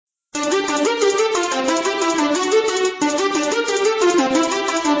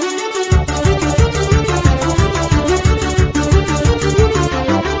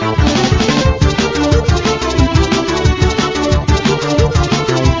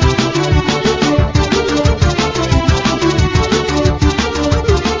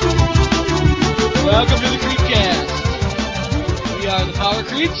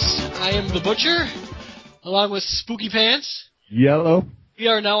Butcher, along with Spooky Pants. Yellow. We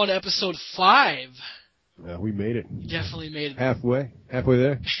are now on episode 5. We made it. We definitely made it. Halfway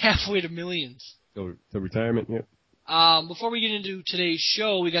there. Halfway to millions. So retirement, yep. Before we get into today's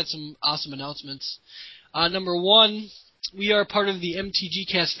show, we got some awesome announcements. Number one, we are part of the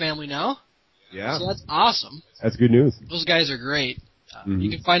MTGcast family now. Yeah. So that's awesome. That's good news. Those guys are great. You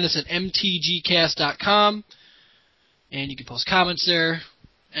can find us at mtgcast.com, and you can post comments there,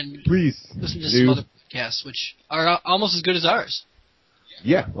 and please listen to some other podcasts, which are almost as good as ours.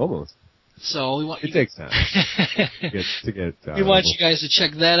 Yeah, almost. So we want it takes time to get we want you guys to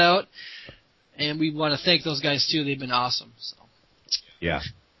check that out, and we want to thank those guys too. They've been awesome. So yeah.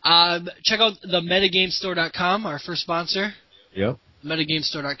 Check out the metagamestore.com, our first sponsor. Yep.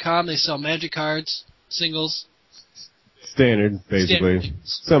 Metagamestore.com. They sell Magic cards, singles. Standard, basically. Standard.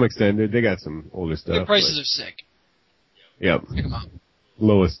 Some extended. They got some older stuff. Their prices are sick. Yep. Check them out.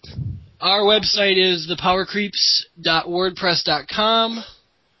 Lowest. Our website is thepowercreeps.wordpress.com.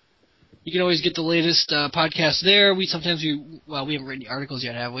 You can always get the latest podcast there. We haven't written any articles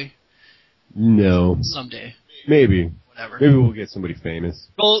yet, have we? No. Someday. Maybe. Whatever. Maybe we'll get somebody famous.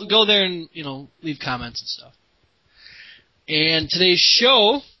 Go there and, leave comments and stuff. And today's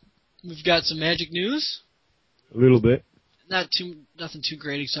show, we've got some Magic news. A little bit. Nothing too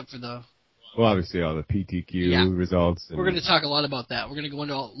great except for the... Well, obviously all the PTQ results. And we're going to talk a lot about that. We're going to go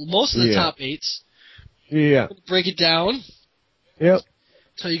into most of the top 8s. Yeah. Break it down. Yep.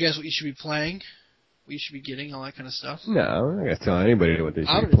 Tell you guys what you should be playing, what you should be getting, all that kind of stuff. No, I'm not going to tell anybody what they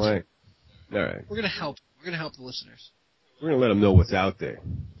should be playing. All right. We're going to help. We're going to help the listeners. We're going to let them know what's out there,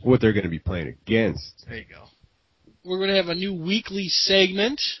 what they're going to be playing against. There you go. We're going to have a new weekly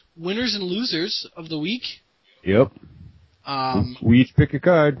segment, winners and losers of the week. Yep. We each pick a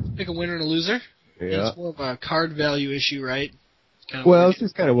card. Pick a winner and a loser. Yeah. It's more of a card value issue, right? It's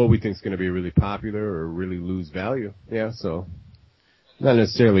just kind of what we think is going to be really popular or really lose value. Yeah, so not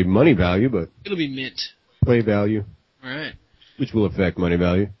necessarily money value, but it'll be mint. Play value. All right. Which will affect money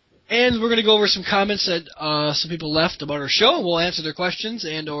value. And we're going to go over some comments that some people left about our show. We'll answer their questions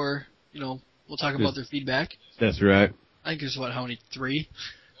or we'll talk about their feedback. That's right. I think there's, how many? 3?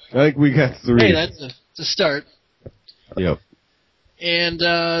 I think we got 3. Hey, that's a start. Yep. And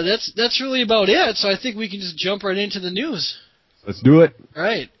that's really about it. So I think we can just jump right into the news. Let's do it. All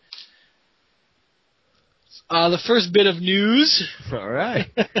right. The first bit of news. All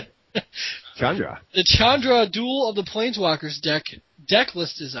right. Chandra. The Chandra Duel of the Planeswalkers deck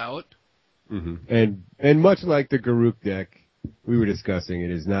list is out. Mm-hmm. And much like the Garruk deck we were discussing,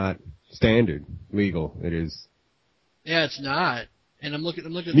 it is not standard legal. It is. Yeah, it's not. And I'm looking.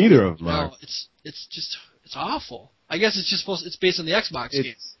 Neither of them are. It's awful. I guess it's based on the Xbox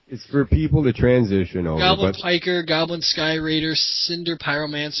game. It's for people to transition over. Goblin Piker, Goblin Sky Raider, Cinder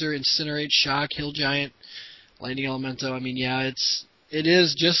Pyromancer, Incinerate, Shock, Hill Giant, Lightning Elemental. I mean, it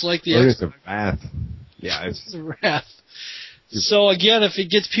is just like the Xbox. It's a wrath. Yeah, it's a wrath. So again, if it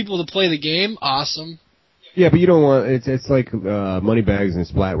gets people to play the game, awesome. Yeah, but you don't want it's like Moneybags and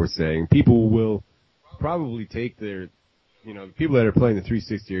Splat were saying. People will probably take their the people that are playing the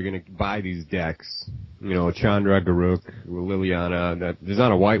 360 are going to buy these decks. Chandra, Garruk, Liliana. There's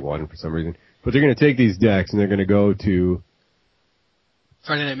not a white one for some reason. But they're going to take these decks and they're going to go to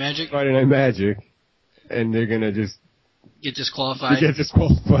Friday Night Magic, and they're going to just get disqualified.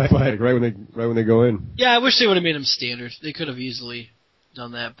 Right when they go in. Yeah, I wish they would have made them standard. They could have easily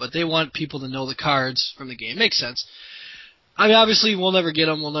done that, but they want people to know the cards from the game. Makes sense. I mean, obviously, we'll never get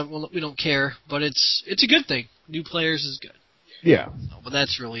them. We don't care, but it's a good thing. New players is good. Yeah. But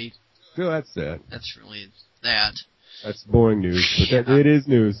that's really. So that's that. That's really that. That's boring news, but it is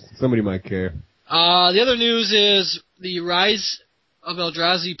news. Somebody might care. The other news is the Rise of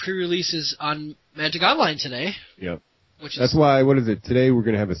Eldrazi pre-release is on Magic Online today. Yep. That's why. What is it? Today we're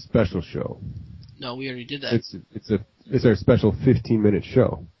going to have a special show. No, we already did that. It's our special 15-minute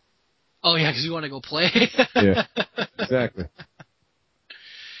show. Oh yeah, because we want to go play. Yeah, exactly.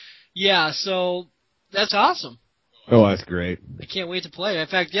 Yeah, so that's awesome. Oh, that's great. I can't wait to play. In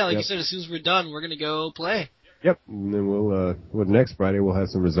fact, like you said, as soon as we're done, we're going to go play. Yep, and then next Friday we'll have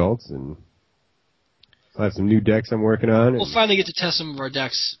some results and I'll have some new decks I'm working on. We'll finally get to test some of our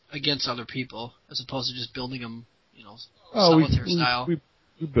decks against other people, as opposed to just building them, solitaire style.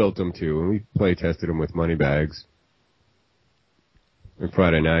 We built them too, and we play tested them with Moneybags. And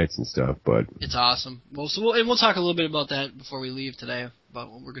Friday nights and stuff, but it's awesome. Well, we'll talk a little bit about that before we leave today, about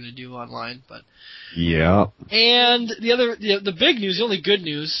what we're going to do online. But yeah. And the big news, the only good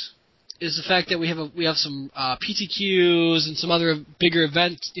news, is the fact that we have some PTQs and some other bigger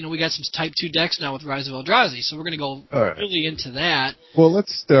events. We got some Type 2 decks now with Rise of Eldrazi, so we're going to go really into that. Well,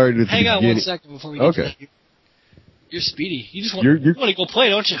 let's start at the beginning. Hang on 1 second before we get to that. You're speedy. You just want to go play,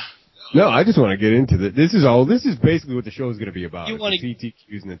 don't you? No, I just want to get into this. This is basically what the show is going to be about. The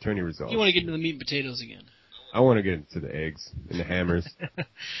PTQs and the tourney results. You want to get into the meat and potatoes again. I want to get into the eggs and the hammers.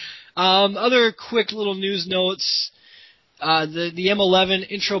 Other quick little news notes. The M11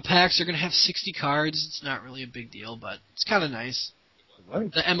 intro packs are going to have 60 cards. It's not really a big deal, but it's kind of nice.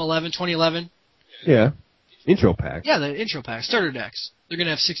 What? The M11, 2011. Yeah. Intro pack. Yeah, the intro pack. Starter decks. They're going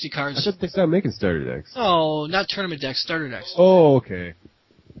to have 60 cards. I thought they stopped making starter decks. Oh, not tournament decks, starter decks. Oh, okay.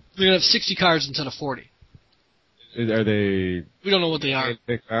 They're going to have 60 cards instead of 40. Are they... We don't know what they are.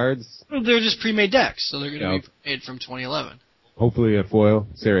 Cards? Well, they're just pre-made decks, so they're going to be made from 2011. Hopefully a foil,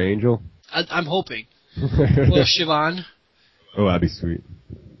 Sarah Angel. I'm hoping. Foil Siobhan. Oh, that'd be sweet.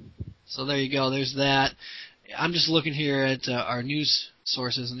 So there you go. There's that. I'm just looking here at our news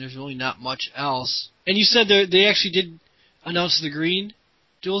sources, and there's really not much else. And you said they actually did announce the green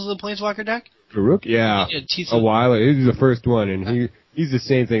Duels of the Planeswalker deck? Farouk? Yeah. A while ago. He was the first one, and he's the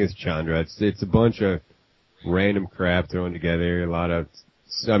same thing as Chandra. It's a bunch of random crap thrown together. A lot of,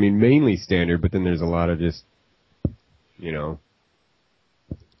 mainly standard, but then there's a lot of just,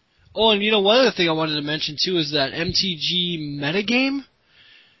 Oh, and one other thing I wanted to mention, too, is that MTG Metagame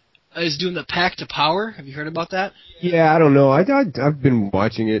is doing the Pack to Power. Have you heard about that? Yeah, I don't know. I've been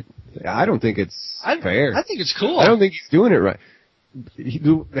watching it. I don't think it's fair. I think it's cool. I don't think he's doing it right.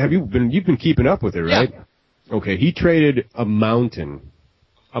 You've been keeping up with it, right? Yeah. Okay, he traded a mountain,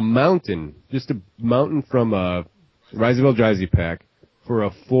 just a mountain from a Rise of Eldrazi pack for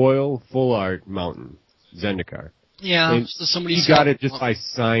a foil full art mountain, Zendikar. Yeah, and so he got it just by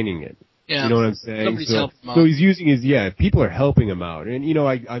signing it. Yeah. You know what I'm saying? Somebody's helping him out. So he's using people are helping him out. And,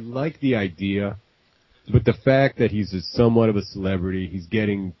 I like the idea, but the fact that he's somewhat of a celebrity, he's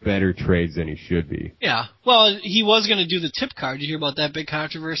getting better trades than he should be. Yeah. Well, he was going to do the tip card. Did you hear about that big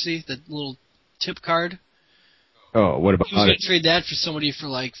controversy? The little tip card? Oh, what about it? He was going to trade that for somebody for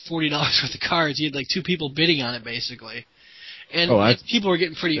like $40 worth of cards. He had like 2 people bidding on it, basically. And people were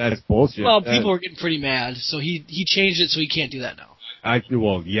getting pretty... That's bullshit. Well, people were getting pretty mad, so he changed it so he can't do that now.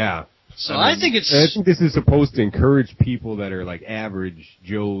 Yeah. So I think it's... I think this is supposed to encourage people that are like average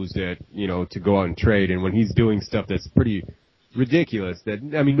Joes that, to go out and trade. And when he's doing stuff that's pretty ridiculous that,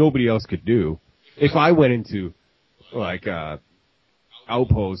 nobody else could do. If I went into, like,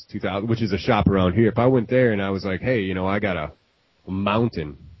 Outpost 2000, which is a shop around here, if I went there and I was like, hey, I got a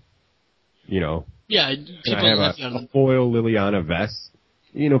mountain, Yeah, people and I have a foil Liliana vest.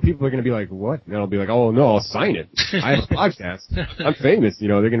 People are going to be like, what? And I'll be like, oh, no, I'll sign it. I have a podcast. I'm famous. They're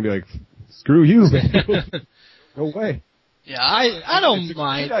going to be like, screw you, man. No way. Yeah, I don't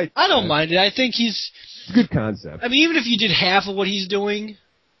mind. I don't mind it. I think it's a good concept. Even if you did half of what he's doing,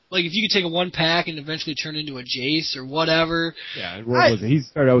 like if you could take a 1-pack and eventually turn into a Jace or whatever. Yeah, and what was it? He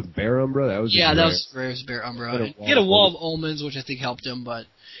started out with Bear Umbra. That was that was rare. Bear Umbra. He had a Wall of Omens, which I think helped him, but...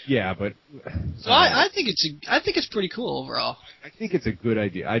 Yeah, but... So I think it's pretty cool overall. I think it's a good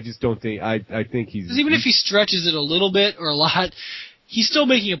idea. I just don't think... I think he's... Because even if he stretches it a little bit or a lot, he's still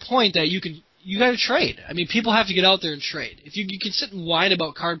making a point that you got to trade. People have to get out there and trade. If you can sit and whine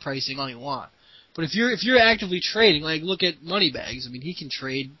about card pricing all you want, but if you're actively trading, like look at Moneybags. He can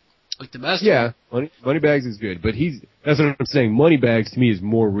trade like the best. Yeah, Moneybags is good, but that's what I'm saying. Moneybags to me is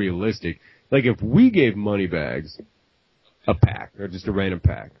more realistic. Like if we gave Moneybags a pack or just a random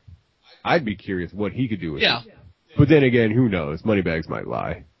pack, I'd be curious what he could do with it. But then again, who knows? Moneybags might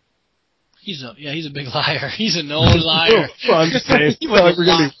lie. He's a big liar. He's a known liar. Well, I'm just saying. Like we're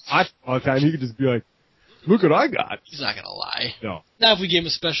gonna be watching all the time. He could just be like, "Look what I got." He's not gonna lie. No. Now, if we gave him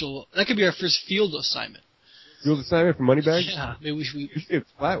a special, that could be our first field assignment. Field assignment for Moneybags? Yeah, maybe we should get a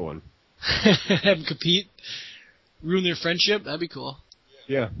flat one. Have them compete, ruin their friendship. That'd be cool.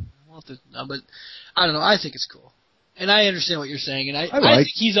 Yeah. But I don't know. I think it's cool, and I understand what you're saying, and I think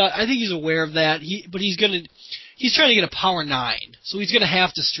he's aware of that. But he's trying to get a power 9, so he's gonna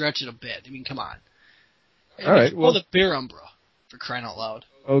have to stretch it a bit. Come on. All right. Well, the Bear Umbra, for crying out loud.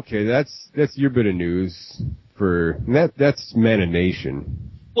 Okay, that's your bit of news for that's Mana Nation.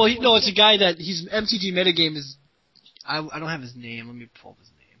 Well, it's a guy that MTG Metagame is. I don't have his name. Let me pull up his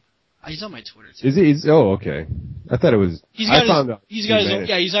name. He's on my Twitter too. Is he? Oh, okay. I thought it was. He's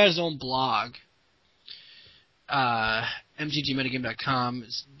got his own blog. MTGmetagame.com.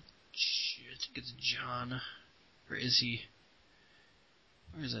 I think it's John. Or is he?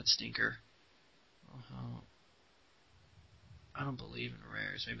 Where is that stinker? I don't believe in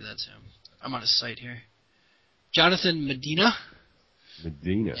rares. Maybe that's him. I'm on his site here. Jonathan Medina.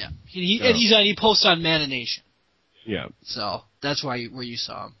 Medina. Yeah, he posts on Mana Nation. Yeah. So that's where you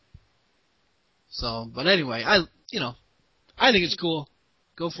saw him. So, but anyway, I think it's cool.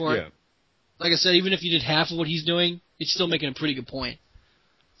 Go for it. Like I said, even if you did half of what he's doing, it's still making a pretty good point.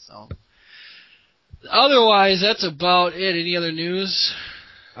 So, otherwise, that's about it. Any other news?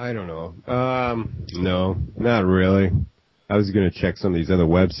 I don't know. No, not really. I was going to check some of these other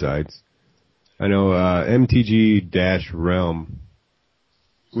websites. I know MTG-Realm,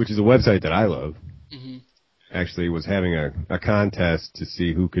 which is a website that I love, actually was having a contest to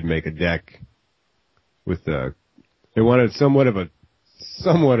see who could make a deck with they wanted somewhat of a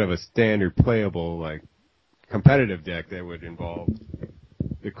standard playable, like, competitive deck that would involve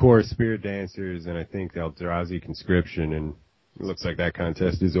the core Spirit Dancers and I think the Eldrazi Conscription, and it looks like that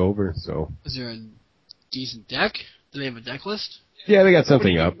contest is over, so. Is there a decent deck? Do they have a deck list? Yeah, they got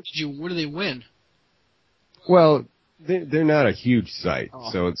something up. What do they win? Well, they're not a huge site,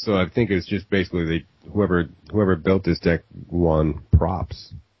 so I think it's just basically whoever built this deck won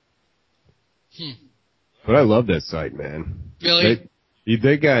props. But I love that site, man. Really?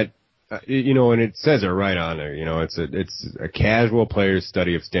 They got, and it says it right on there. It's a casual player's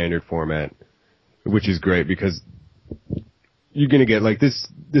study of standard format, which is great because you're gonna get like this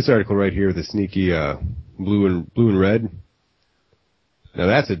article right here with the sneaky blue and red. Now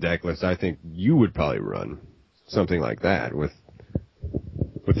that's a deck list I think you would probably run something like that with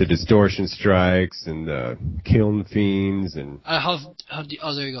the distortion strikes and the kiln fiends and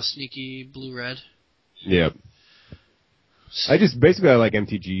there you go, sneaky blue red. Yep. I like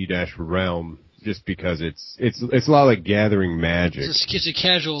MTG-Realm just because it's a lot like Gathering Magic. It's a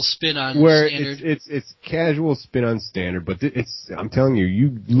casual spin on standard. It's casual spin on standard, but I'm telling you,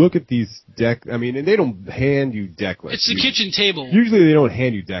 you look at these deck. I mean, and they don't hand you deck lists. It's the kitchen table. Usually, they don't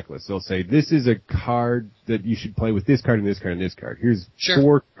hand you deck lists. They'll say this is a card that you should play with this card and this card and this card. Here's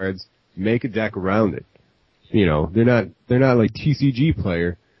 4 cards. Make a deck around it. They're not like TCG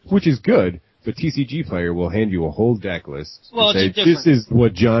Player, which is good. But TCG Player will hand you a whole deck list. Well, and say, this is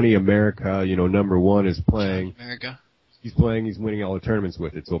what Johnny America, number 1 is playing. Johnny America. He's winning all the tournaments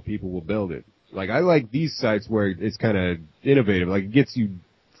with it, so people will build it. Like, I like these sites where it's kind of innovative. Like, it gets you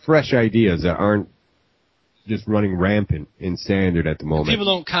fresh ideas that aren't just running rampant in standard at the moment. People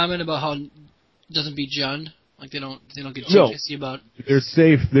don't comment about how it doesn't beat Jund. Like, they don't get too pissy about. They're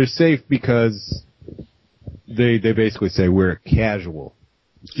safe because they basically say we're casual.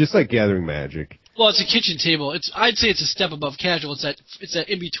 Just like Gathering Magic. Well, it's a kitchen table. I'd say it's a step above casual. It's that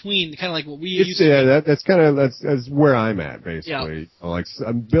in between, kind of like what we used to. Yeah, that's where I'm at basically. Yeah. Like,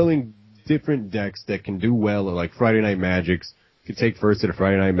 I'm building different decks that can do well at like Friday Night Magics. You can take first at a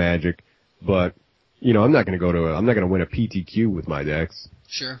Friday Night Magic, but I'm not going to win a PTQ with my decks.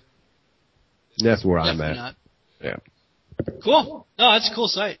 Sure. And that's where Definitely I'm at. Not. Yeah. Cool. No, that's a cool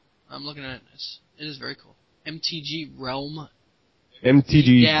site. I'm looking at it. It is very cool. MTG Realm.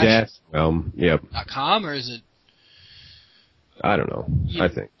 MTG-Realm, yep. .com, or is it? I don't know. I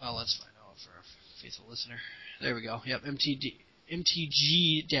think. Well, let's find out for a faithful listener. There we go. Yep,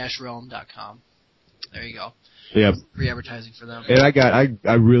 MTG-Realm.com. There you go. Yep. Free advertising for them. And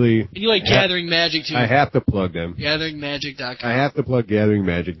I really. And you like Gathering Magic too. I have to plug them. GatheringMagic.com. I have to plug Gathering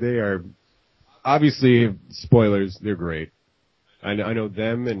Magic. They are, obviously, spoilers, they're great. I know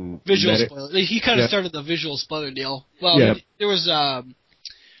them and visual spoiler. He kind of started the visual spoiler deal. Well, there was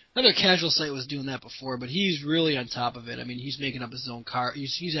another casual site was doing that before, but he's really on top of it. I mean, he's making up his own card.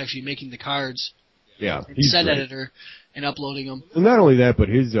 He's actually making the cards. Yeah, he's set editor and uploading them. Well, not only that, but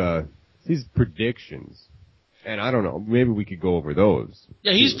his predictions. And I don't know, maybe we could go over those.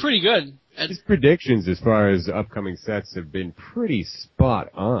 Yeah, he's pretty good. His predictions as far as upcoming sets have been pretty spot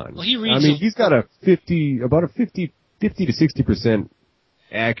on. Well, he's got about a 50 to 60%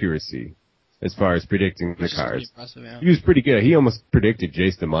 accuracy as far as predicting the cards. Yeah. He was pretty good. He almost predicted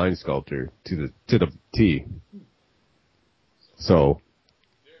Jace the Mind Sculptor to the T. So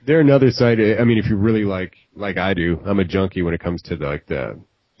they're another site. I mean, if you really like I do, I'm a junkie when it comes to the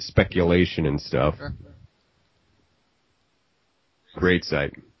speculation and stuff. Sure. Great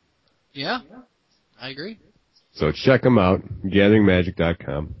site. Yeah, I agree. So check them out.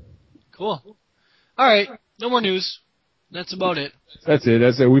 GatheringMagic.com. Cool. All right, no more news. That's about it. That's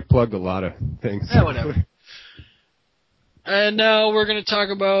it. We plugged a lot of things. Yeah, whatever. And now we're going to talk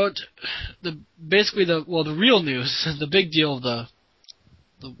about the real news, the big deal of the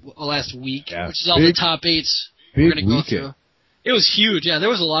last week, which is all the top 8s we're going to go through. It was huge. Yeah, there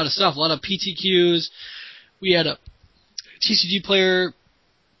was a lot of stuff, a lot of PTQs. We had a TCG Player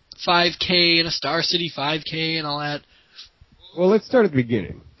 5K and a Star City 5K and all that. Well, let's start at the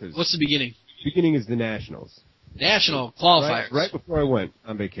beginning. What's the beginning? The beginning is the Nationals. National qualifiers. Right before I went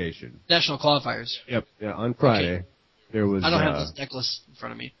on vacation. National qualifiers. Yep. Yeah, on Friday, there was... I don't have this deck list in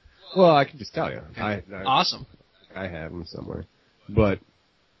front of me. Well, I can just tell you. Okay. Awesome. I have them somewhere. But,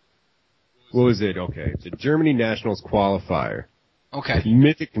 what was it? Okay, the Germany Nationals qualifier. Okay.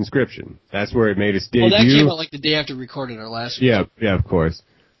 Mythic Conscription. That's where it made its debut. Well, that came out like the day after we recorded our last one. Yeah, of course.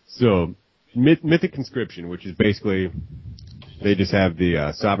 So, Mythic Conscription, which is basically, they just have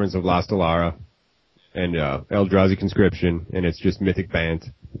the Sovereigns of La Stellara and Eldrazi Conscription, and it's just Mythic Bant.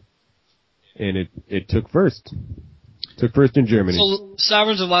 And it took first. Took first in Germany. So,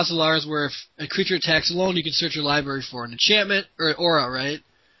 Sovereigns of La Stellara is where if a creature attacks alone, you can search your library for an enchantment or an aura, right?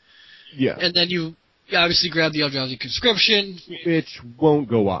 Yeah. And then you obviously grab the Eldrazi Conscription. Which won't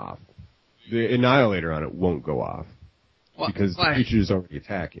go off. The Annihilator on it won't go off. Because the creature is already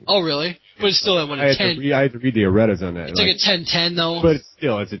attacking. Oh, really? But it's still at a 10. I had to read the erratas on that. It's like a 10-10, though. But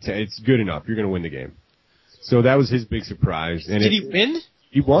still, it's a 10. It's good enough. You're going to win the game. So that was his big surprise. And Did he win?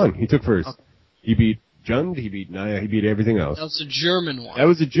 He won. He took first. Okay. He beat Jund, he beat Naya, he beat everything else. That was the German one. That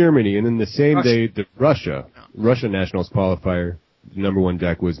was the Germany, and then the same day, the Russia Nationals qualifier, the number one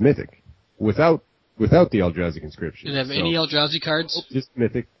deck was Mythic. Without the Eldrazi Conscription. Did it have any Eldrazi cards? Just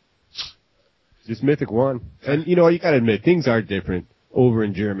Mythic. Just Mythic won. And, you gotta admit, things are different over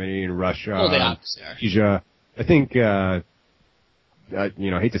in Germany and Russia. Oh, they obviously are. Asia. I think, I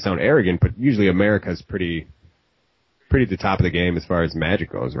hate to sound arrogant, but usually America's pretty at the top of the game as far as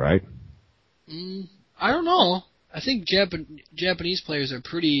Magic goes, right? I don't know. I think Japanese players are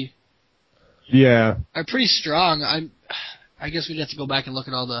pretty... Yeah. Are pretty strong. I guess we'd have to go back and look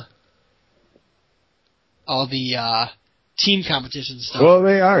at all the team competition stuff. Well,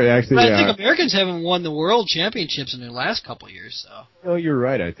 they are, actually. But I think Americans haven't won the world championships in the last couple of years, so... No, you're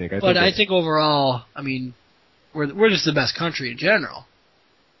right, I think. I think overall, I mean, we're just the best country in general.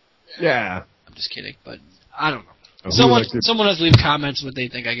 Yeah. I'm just kidding, but I don't know. Someone has to leave comments what they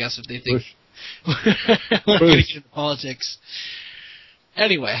think, I guess, if they think... We're not going to get into politics.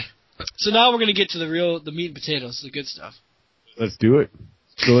 Anyway, so now we're going to get to the meat and potatoes, the good stuff. Let's do it.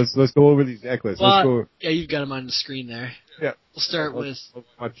 So let's go over these deck lists. Well, yeah, you've got them on the screen there. Yeah. We'll start with...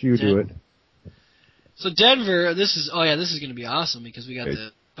 Watch you do it. So Denver, this is going to be awesome because we got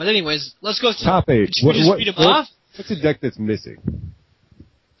the... But anyways, let's go to... Top 8. Should we just read them off? What's a deck that's missing?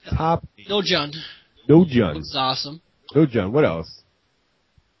 Top 8. No Jund. No Jund. Which is awesome. No Jund. What else?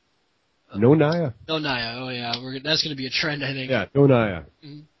 No Naya. No Naya. Oh, yeah. That's going to be a trend, I think. Yeah, no Naya.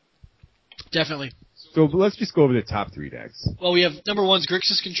 Mm-hmm. Definitely. So let's just go over the top 3 decks. Well, we have number 1's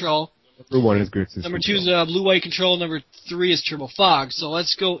Grixis Control. Number 1 is Grixis Number Control. 2 is Blue-White Control. Number 3 is Turbo Fog. So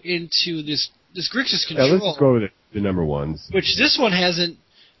let's go into this Grixis Control. Yeah, let's just go over the number 1s. Which this one hasn't...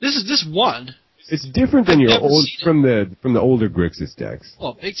 This one... It's different than from the older Grixis decks.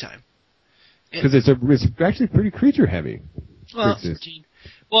 Oh, big time. Because it's actually pretty creature heavy. Well, Grixis. 13.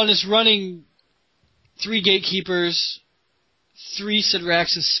 Well, and it's running 3 Gatekeepers, 3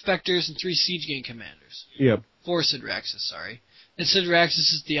 Sidraxis Specters, and 3 Siege Gang Commanders. Yep. 4 Sidraxis, sorry. And Sidraxis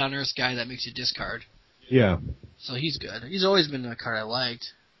is the on-Earth guy that makes you discard. Yeah. So he's good. He's always been a card I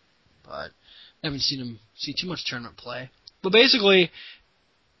liked, but I haven't seen him see too much tournament play. But basically,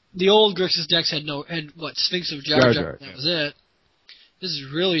 the old Grixis decks had Sphinx of Jar Jar. That was it. This is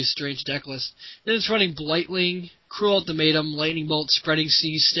really a strange deck list. Then it's running Blightling, Cruel Ultimatum, Lightning Bolt, Spreading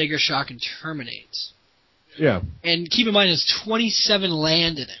Seas, Stagger Shock, and Terminate. Yeah. And keep in mind, there's 27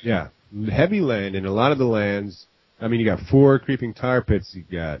 land in it. Yeah. Heavy land, and a lot of the lands, I mean, you got 4 Creeping Tar Pits, you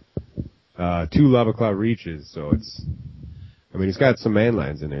got 2 Lava Claw Reaches, so it's got some man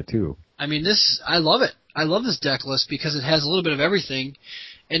lands in there, too. I mean, I love it. I love this deck list because it has a little bit of everything.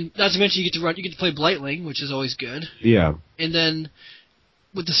 And not to mention, you get to play Blightling, which is always good. Yeah. And then,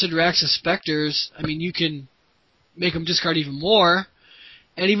 with the Sidraxis Specters, I mean, you can make them discard even more.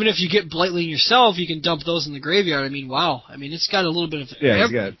 And even if you get Blightling yourself, you can dump those in the graveyard. I mean, wow. I mean, it's got a little bit of... Yeah,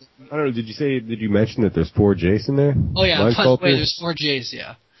 it's got... I don't know, did you mention that there's 4 Jace in there? Oh, yeah. By the way, there's 4 Jace,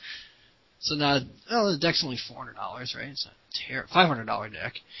 yeah. So now, the deck's only $400, right? It's not terrible. $500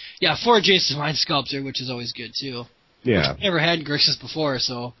 deck. Yeah, 4 Jace Mind Sculptor, which is always good, too. Yeah. Never had Grixis before,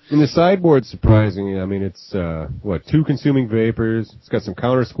 so... And the sideboard, surprisingly, I mean, it's, 2 Consuming Vapors. It's got some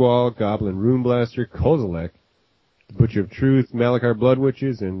Counter Squall, Goblin Rune Blaster, Kozilek, Butcher of Truth, Malachar Blood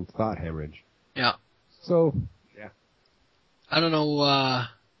Witches, and Thought Hemorrhage. Yeah. So, yeah. I don't know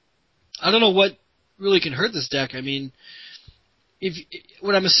what really can hurt this deck. I mean,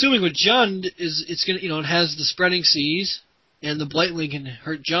 what I'm assuming with Jund is it's gonna, it has the Spreading Seas, and the Blightling can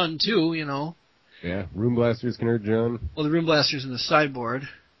hurt Jund too, Yeah, Rune Blasters can hurt Jund. Well, the Rune Blaster's in the sideboard.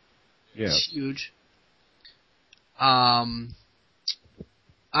 Yeah. It's huge. Obviously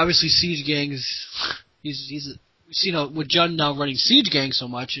Siege Gang is He's we've seen with Jund now running Siege Gang so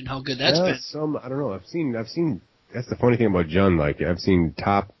much and how good that's been. I don't know. I've seen. That's the funny thing about Jund. Like I've seen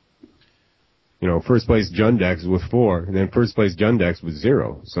top. First place Jund decks with 4, and then first place Jund decks with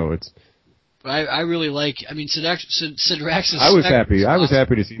 0. So it's. But I really like. I mean, Sidraxis. I was happy. I was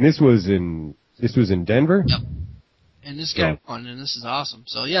happy to see. This was in Denver. Yep. And this guy won, and this is awesome.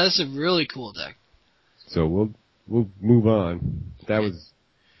 So yeah, this is a really cool deck. So we'll move on. That was.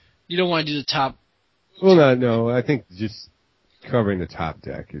 You don't want to do the top. Well, no. I think just covering the top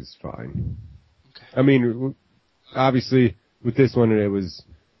deck is fine. Okay. I mean, obviously with this one it was.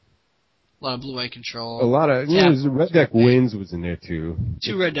 A lot of blue-white control. A lot of red deck wins was in there too.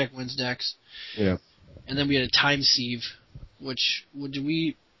 2 red deck wins decks. Yeah. And then we had a time sieve, which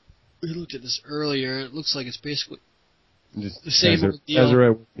we looked at this earlier. It looks like it's basically just the same old deal.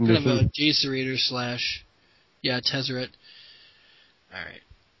 Tezzeret kind of a Jacerator / Tezzeret. All right.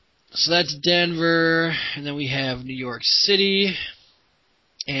 So that's Denver, and then we have New York City.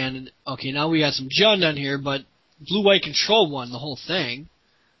 And okay, now we got some Jund on here, but blue-white control won the whole thing.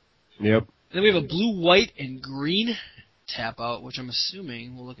 Yep. And then we have a blue, white, and green tap out, which I'm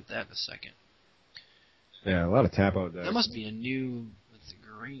assuming we'll look at that in a second. Yeah, a lot of tap out decks. That must be a new with the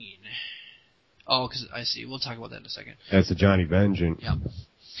green. Oh, because I see. We'll talk about that in a second. That's a Johnny Vengeance. Yep.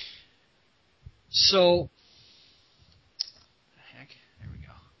 So, heck, there we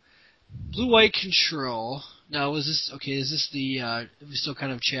go. Blue, white control. Now, is this the? We still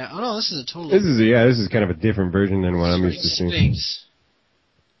kind of chat. Oh no, this is a total. This is kind of a different version than what I'm used to seeing. Sphinx.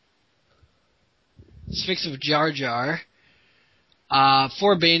 Sphinx of Jar Jar.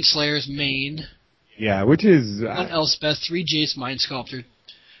 4 Baneslayers main. Yeah, which is... 1 Elspeth, 3 Jace Mind Sculptor,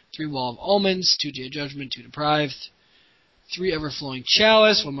 3 Wall of Omens, 2 Jade Judgment, 2 Deprived, 3 Everflowing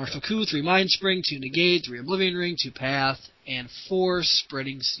Chalice, 1 Martial Coup, 3 Mind Spring, 2 Negate, 3 Oblivion Ring, 2 Path, and 4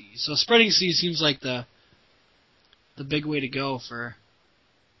 Spreading Seas. So Spreading Seas seems like the big way to go for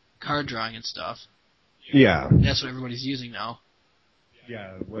card drawing and stuff. Yeah. That's what everybody's using now.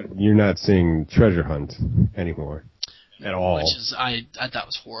 Yeah, you're not seeing Treasure Hunt anymore at all. Which is I thought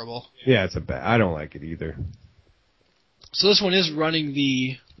was horrible. Yeah, I don't like it either. So this one is running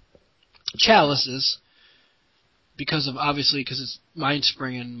the chalices because it's Mind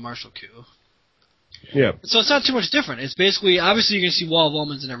Spring and Martial Coup. Yeah. So it's not too much different. It's basically obviously you're gonna see Wall of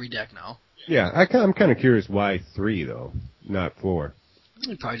Omens in every deck now. Yeah, I'm kind of curious why 3 though, not 4.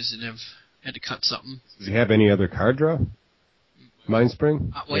 He probably just had to cut something. Does he have any other card draw? Mind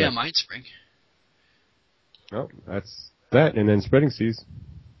Spring? Mind Spring. Oh, that's that, and then Spreading Seas.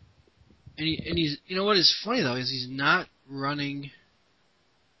 And he's, you know what is funny though, is he's not running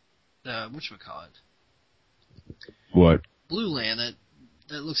the, whatchamacallit? What? Blue land,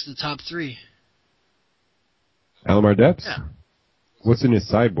 that looks at the top 3. Alamar Depths? Yeah. What's in his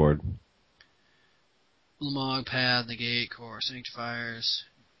sideboard? Ulamog, Path, Negate, Core, Sanctifiers,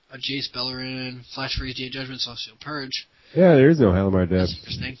 a Jace Bellerin, Flash Freeze, Jade Judgment, Celestial Purge. Yeah, there is no Alamar That's Depths.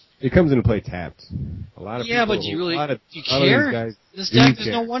 interesting. It comes into play tapped. A lot of people, but do you really do you a lot care? of these guys This deck, there's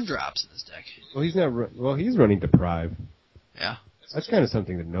care. no 1-drops in this deck. Well, he's not. Well, he's running Deprive. Yeah. That's kind of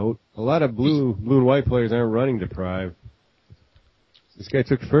something to note. A lot of blue and white players aren't running Deprive. This guy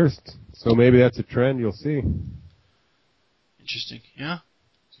took first, so maybe that's a trend you'll see. Interesting. Yeah.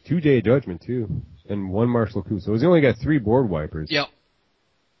 2 Jade Judgment too, and 1 Martial Coup. So he's only got 3 board wipers. Yep.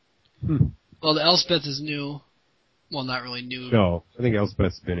 Hmm. Well, the Elspeth is new. Well, not really new. No, I think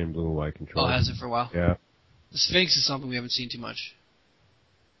Elspeth's been in blue and white control. Oh, has it for a while? Yeah. The Sphinx is something we haven't seen too much.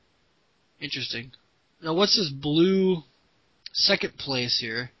 Interesting. Now, what's this blue second place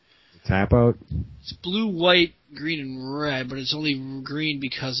here? Tap out? It's blue, white, green, and red, but it's only green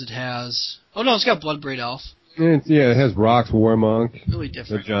because it has... Oh, no, it's got Bloodbraid Elf. It has Rocks, War Monk, Really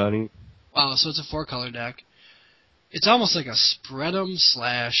different. the Johnny. Wow, so it's a 4-color deck. It's almost like a Spread'em /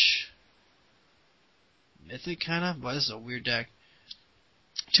 Mythic, kind of? Boy, this is a weird deck.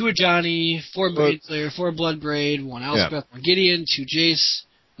 2 Ajani, 4 Baneslayer, 4 Bloodbraid, 1 Elspeth, 1 Gideon, 2 Jace,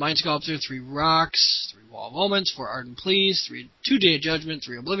 Mind Sculptor, 3 Rocks, 3 Wall of Omens, 4 Ardent Pleas, 2 Day of Judgment,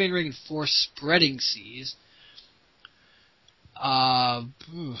 3 Oblivion Ring, and 4 Spreading Seas.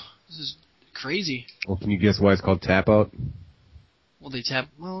 This is crazy. Well, can you guess why it's called Tap Out? Well, they tap...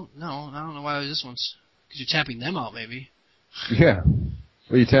 Well, no, I don't know why this one's... Because you're tapping them out, maybe. Yeah.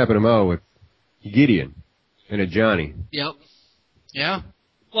 Well, you're tapping them out with Gideon and a Johnny. Yep. Yeah.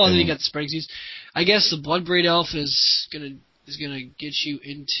 Well, then you got the Spreading Seas. I guess the Bloodbraid Elf is gonna get you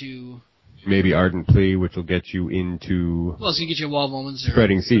into... Maybe Ardent Plea, which will get you into... Well, it's gonna get you a Wall of Omens.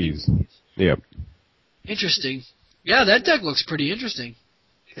 Spreading Seas. Yep. Interesting. Yeah, that deck looks pretty interesting.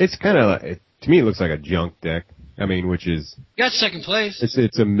 It's kind of... To me, it looks like a junk deck. I mean, which is... You got second place.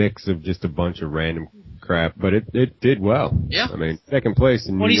 It's a mix of just a bunch of random crap, but it did well. Yeah. I mean, second place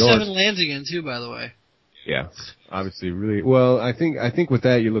in New York. 27 lands again, too, by the way. Yeah, obviously, really well. I think with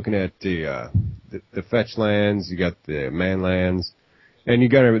that you're looking at the fetch lands. You got the man lands, and you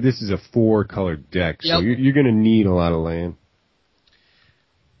got this is a 4-colored deck, so you're going to need a lot of land.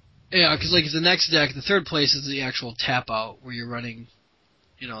 Yeah, because like the next deck, the third place is the actual tap out where you're running,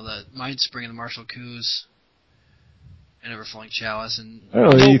 the Mind Spring and the Martial Coups and Everflowing Chalice and. I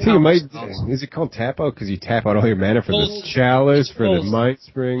don't know. You think it might? Is it called tap out because you tap out all your mana for the Chalice, for the Mind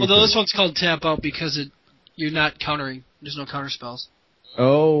Spring? Well, this one's called tap out because you're not countering. There's no counter spells.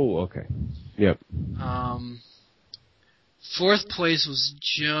 Oh, okay. Yep. Fourth place was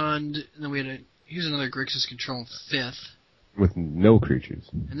Jund, and then we had here's another Grixis Control in fifth. With no creatures.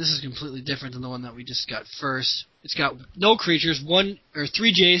 And this is completely different than the one that we just got first. It's got no creatures, 3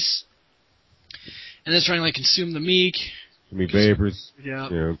 Jace, and it's trying to consume the Meek. Vapors. Yeah.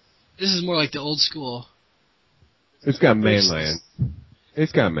 This is more like the old school. It's got manland.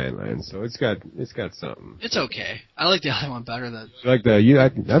 It's got manland, so it's got something. It's okay. I like the other one better than.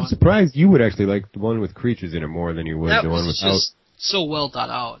 I'm surprised you would actually like the one with creatures in it more than you would the one without. That was just so well thought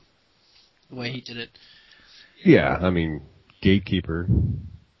out, the way he did it. Yeah, I mean, Gatekeeper.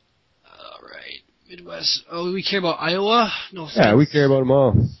 All right, Midwest. Oh, we care about Iowa? No offense. Yeah, we care about them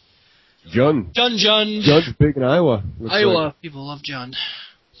all. Jund. Jund's big in Iowa. Iowa. People love Jund.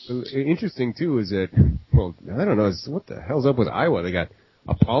 Interesting, too, is that, well, I don't know, what the hell's up with Iowa? They got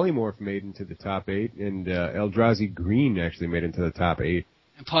a Polymorph made into the top 8, and Eldrazi Green actually made into the top 8.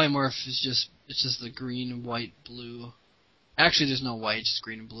 And Polymorph is just the green and white, blue. Actually, there's no white, just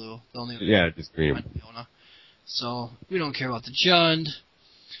green and blue. Just green. So, we don't care about the Jund.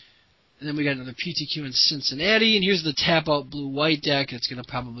 And then we got another PTQ in Cincinnati, and here's the tap-out blue-white deck. It's going to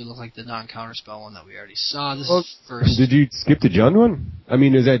probably look like the non-counterspell one that we already saw. This is first. Did you skip the Jund one? I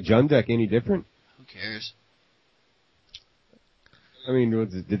mean, is that Jund deck any different? Who cares? I mean,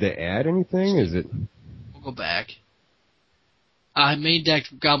 did they add anything? Is it? We'll go back. Main deck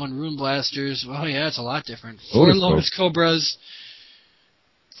Goblin Rune Blasters. Well, yeah, it's a lot different. 4 Lotus Cobras,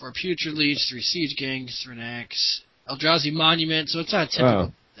 4 Putrid Leech, 3 Siege Gangs, 3 Nax, Eldrazi Monument. So it's not a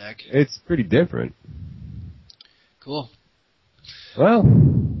typical deck. It's pretty different. Cool. Well,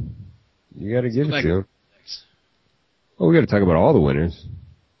 you got to give it to him. Well, we got to talk about all the winners.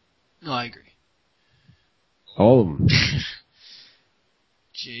 No, I agree. All of them.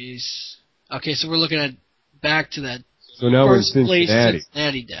 Jeez. Okay, so we're looking at back to that. So now we're in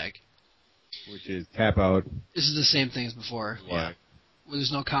Cincinnati deck, which is tap out. This is the same thing as before. Why? Yeah. Where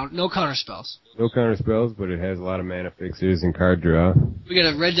there's no counter spells. No counter spells, but it has a lot of mana fixers and card draw. We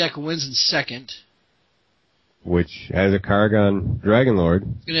got a red deck wins in second, which has a Kargon Dragonlord.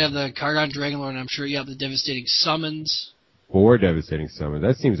 It's gonna have the Kargon Dragonlord, and I'm sure you have the Devastating Summons. 4 Devastating Summons.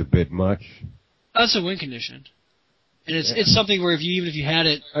 That seems a bit much. That's a win condition. And it's something where even if you had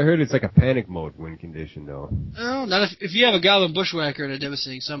it... I heard it's like a panic mode win condition, though. No, not if you have a Goblin Bushwhacker and a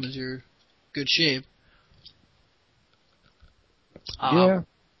Devastating Summons, you're in good shape. Yeah.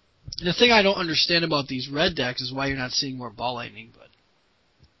 The thing I don't understand about these red decks is why you're not seeing more Ball Lightning, but...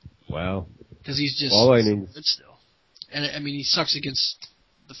 Well... Because he's just... Ball Lightning... good still. And, I mean, he sucks against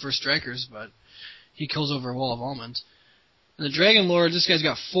the first strikers, but he kills over a Wall of Almonds. And the Dragon Lord, this guy's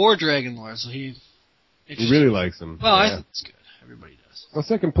got 4 Dragon Lords, so he really likes them. Well, yeah. I think it's good. Everybody does. Well,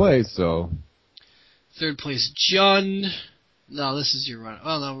 second place, so... Third place, Jund. No, this is your run.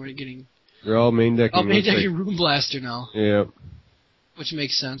 Oh, no, we're getting... They're all main decking. Oh, main decking Rune Blaster now. Yep. Which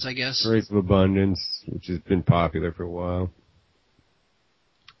makes sense, I guess. Race of Abundance, which has been popular for a while.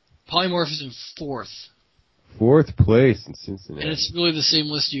 Polymorph is in 4th. 4th place in Cincinnati. And it's really the same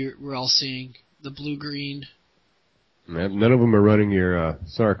list we're all seeing. The blue-green. None of them are running your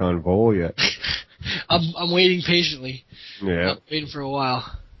Sarkhan Vol yet. I'm waiting patiently. Yeah. I'm waiting for a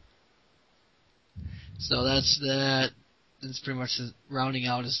while. So that's that. That's pretty much the rounding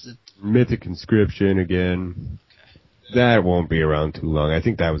out is the... Mythic Conscription again. Okay. That won't be around too long. I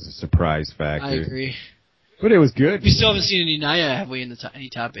think that was a surprise factor. I agree. But it was good. We still haven't seen any Naya, have we, in any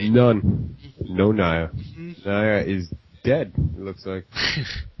top 8? None. Mm-hmm. No Naya. Mm-hmm. Naya is dead, it looks like.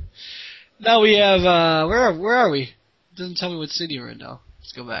 Now we have, where are we? It doesn't tell me what city we're in now.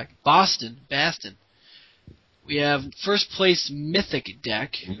 Let's go back. Baston. We have first place Mythic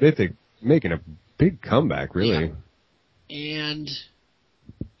deck. Mythic making a big comeback, really. Yeah. And,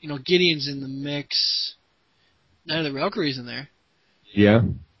 Gideon's in the mix. None of the Valkyrie's in there. Yeah.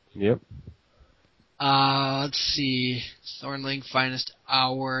 Yep. Let's see. Thornlink, Finest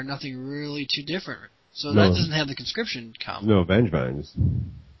Hour, nothing really too different. So that doesn't have the conscription count. No Vengevines.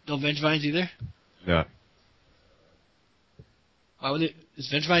 No Vengevines either? No. Why would it? Is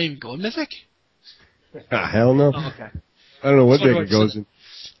Vengevine even going Mythic? Hell no. Oh, okay. I don't know what Just wonder deck what it goes in.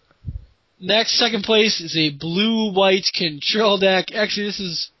 Next, second place is a blue-white control deck. Actually, this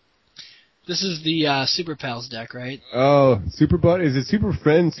is the Super Pals deck, right? Oh, Super Bud? Is it Super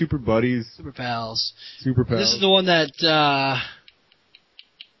Friends, Super Buddies? Super Pals. Super Pals. And this is the one that,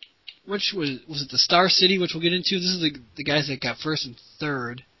 which was it the Star City, which we'll get into? This is the guys that got first and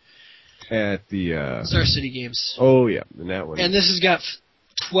third. At the, Star City games. Oh, yeah, and that one. And this has got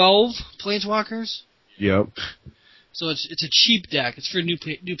 12 Planeswalkers. Yep. So it's a cheap deck. It's for new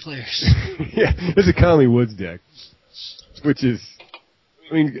players. Yeah, it's a Conley Woods deck. Which is,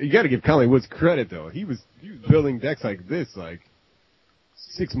 I mean, you gotta give Conley Woods credit, though. He was building decks like this,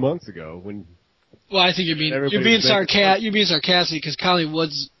 6 months ago when... Well, I think you're being sarcastic because Conley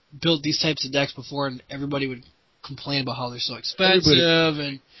Woods built these types of decks before, and everybody would complain about how they're so expensive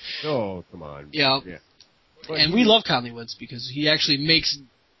and... Oh, come on. Yeah. And we love Conley Woods because he actually makes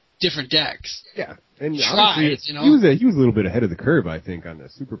different decks. Yeah. And he tried, he was a little bit ahead of the curve, I think, on the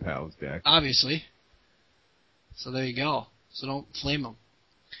Super Pals deck. Obviously. So there you go. So don't flame him.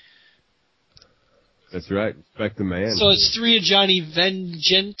 That's right. Respect the man. So it's 3 of Johnny I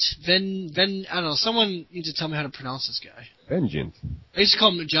don't know. Someone needs to tell me how to pronounce this guy. Vengeance. I used to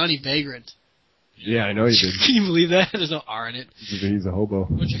call him Johnny Vagrant. Yeah, I know you did. Can you believe that? There's no R in it. He's a hobo.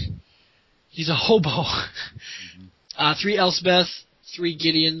 He's a hobo. 3 Elspeth, 3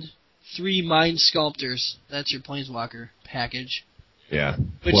 Gideon, 3 Mind Sculptors. That's your Planeswalker package. Yeah,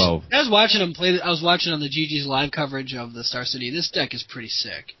 12. I was watching him play. I was watching on the GG's live coverage of the Star City. This deck is pretty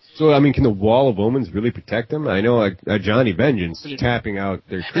sick. So, I mean, can the Wall of Omens really protect them? I know Johnny Vengeance tapping out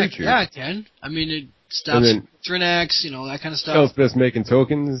their creatures. Yeah, it can. I mean, it stops Trinax, that kind of stuff. Elspeth's making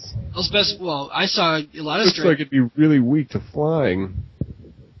tokens. Elspeth, well, I saw a lot of Looks like it'd be really weak to flying.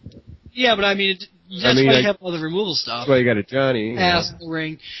 Yeah, but I mean, that's why you have all the removal stuff. That's why you got a Johnny. Castle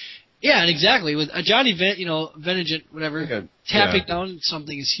Ring. Yeah, and exactly. With a Johnny Vengeant, whatever, tapping down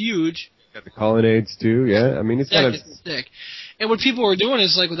something is huge. Got the Colonnades, too, yeah. I mean, it's kind of sick. And what people were doing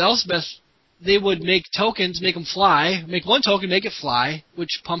is, like with Elspeth, they would make tokens, make them fly, make one token, make it fly,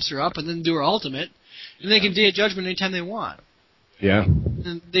 which pumps her up, and then do her ultimate, and they can Day of Judgment anytime they want. Yeah.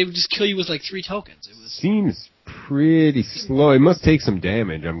 And they would just kill you with like 3 tokens. Seems pretty slow. It must take some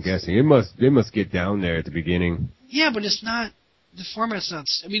damage, I'm guessing. It must get down there at the beginning. Yeah, but it's not... The format's not...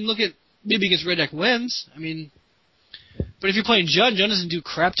 I mean, look at... Maybe against Red Deck wins. I mean... But if you're playing Judd doesn't do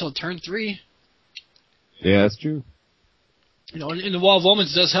crap till turn 3. Yeah, that's true. And the Wall of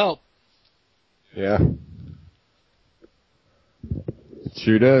Omens does help. Yeah. It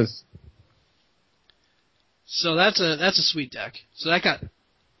sure does. So that's a sweet deck. So that got...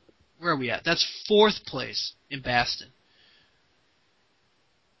 Where are we at? That's 4th place in Baston.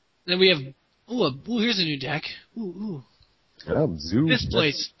 Then we have... Ooh, here's a new deck. Ooh. Oh, Zoo. 5th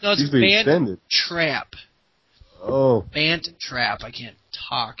place. No, it's Bant Trap. Oh. Bant Trap. I can't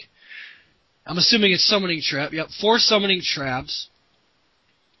talk. I'm assuming it's Summoning Trap. Yep, 4 Summoning Traps.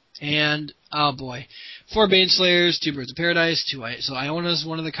 And, oh boy. 4 Baneslayers, 2 Birds of Paradise, 2 so Iona's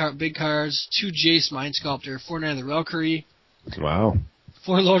one of the big cards, 2 Jace Mind Sculptor, 4 Knight of the Valkyrie. Wow.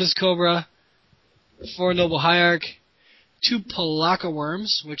 4 Lotus Cobra, 4 Noble Hierarch, 2 Palaka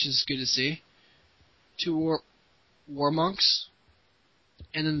Worms, which is good to see, 2 War Monks,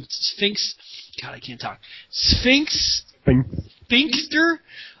 and then Sphinx. God, I can't talk. Sphinxter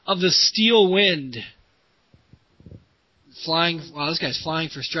of the Steel Wind. Flying. Wow, this guy's flying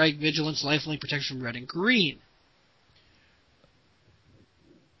for strike, vigilance, lifelink, protection from red and green.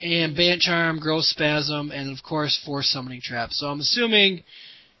 And Bant Charm, Growth Spasm, and of course 4 Summoning Trap. So I'm assuming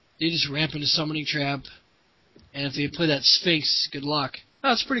they just ramp into Summoning Trap, and if they play that Sphinx, good luck.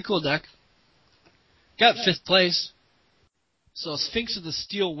 Oh, it's a pretty cool deck. Got 5th place. So Sphinx of the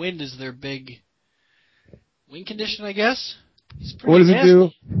Steel Wind is their big win condition, I guess. What does it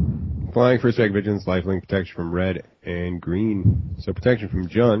do? Flying for strike, vigilance, lifelink, protection from red and green. So protection from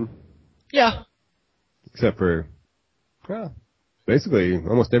Jun. Yeah. Except for, well, basically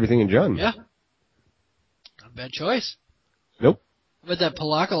almost everything in Jun. Yeah. Not a bad choice. Nope. But that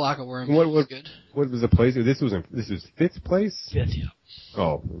Palaka Worm was good. What was the place? This was 5th place? 5th, yeah.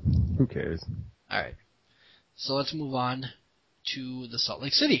 Oh, who cares? Alright. So let's move on to the Salt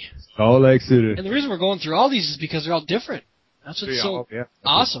Lake City. Salt Lake City. And the reason we're going through all these is because they're all different. That's what's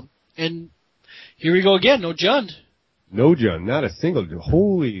awesome. And here we go again. No Jund. No Jund. Not a single.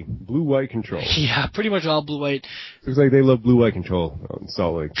 Holy blue-white control. Yeah, pretty much all blue-white. Looks like they love blue-white control in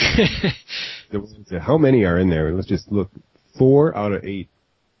Salt Lake. How many are in there? Let's just look. 4 out of 8.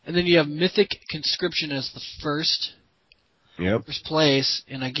 And then you have Mythic Conscription as the first. Yep. First place.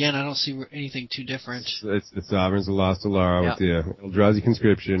 And again, I don't see anything too different. It's the Sovereigns of Lost Alara with the Eldrazi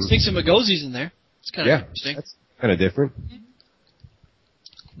Conscription. Sphinx of Magozi's in there. It's kind of interesting. That's kind of different.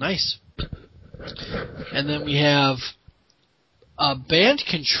 Nice. And then we have band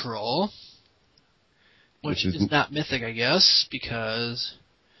control, which is not mythic, I guess, because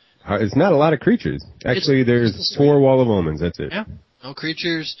it's not a lot of creatures. Actually, there's 4 Wall of Omens. That's it. Yeah, no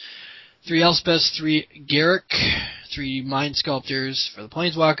creatures. 3 Elspeths, 3 Garruk, 3 Mind Sculptors for the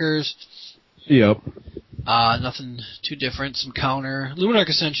Planeswalkers. Yep. Nothing too different. Some counter. Luminarch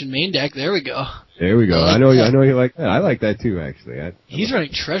Ascension main deck. There we go. There we go. I know you like that. I like that too, actually. He's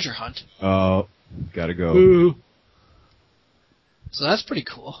running Treasure Hunt. Oh, gotta go. Ooh. So that's pretty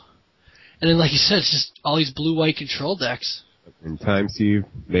cool. And then, like you said, it's just all these blue-white control decks. And Time Sieve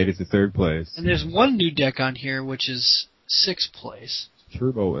made it to 3rd place. And there's one new deck on here, which is 6th place.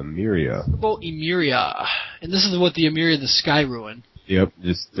 Turbo Emeria. Turbo Emeria. And this is what the Emeria the Sky Ruin. Yep,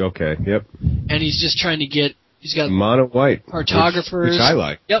 okay, yep. And he's just trying to get, he's got mono white cartographers. Which I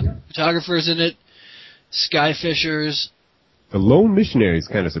like. Yep, cartographers in it, Skyfishers. The Lone Missionary is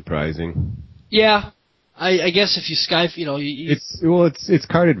kind of surprising. Yeah, I guess if you it's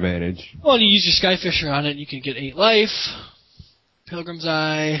card advantage. Well, you use your Skyfisher on it, you can get 8 life. Pilgrim's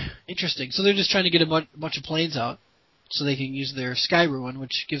Eye, interesting. So they're just trying to get a bunch of planes out, so they can use their Sky Ruin,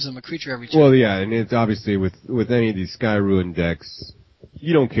 which gives them a creature every turn. Well, yeah, and it's obviously with any of these Sky Ruin decks,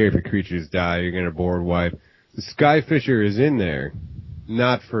 you don't care if your creatures die, you're gonna board wipe. The Skyfisher is in there,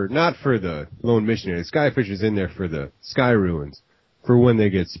 not for the Lone Missionary. The Skyfisher's in there for the Sky Ruins, for when they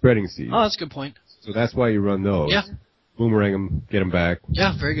get Spreading Seeds. Oh, that's a good point. So that's why you run those. Yeah. Boomerang them, get them back.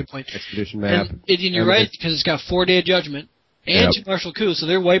 Yeah, very good point. Expedition map. And you're right, because it's got 4-Day of Judgment and 2 Martial Coup, so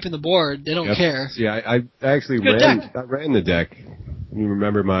they're wiping the board. They don't care. See, I actually ran the deck. You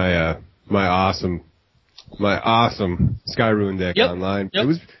remember my awesome Sky Ruin deck online. Yep. It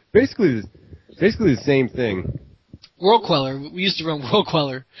was basically the same thing. World Queller. We used to run World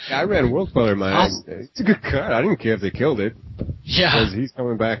Queller. Yeah, I ran World Queller in my awesome. It's a good card. I didn't care if they killed it. Yeah. Because he's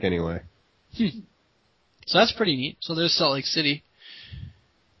coming back anyway. So that's pretty neat. So there's Salt Lake City.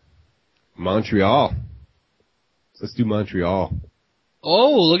 Montreal. Let's do Montreal.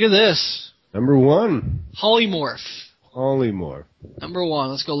 Oh, look at this. Number 1. Polymorph. Number 1.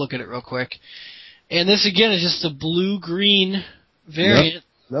 Let's go look at it real quick. And this, again, is just a blue-green variant.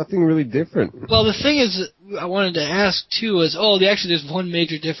 Nothing really different. Well, the thing is, I wanted to ask, too, is, there's one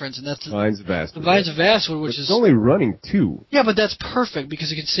major difference, and that's the Vines of Vastwood. The Vines of Vastwood, which is... It's only running 2. Yeah, but that's perfect,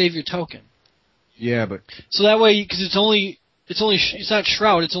 because it can save your token. Yeah, but... So that way, because it's not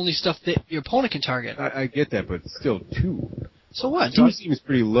Shroud, it's only stuff that your opponent can target. I get that, but it's still 2. So what? 2 seems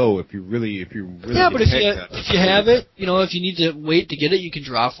pretty low if you really Yeah, but if you have it, if you need to wait to get it, you can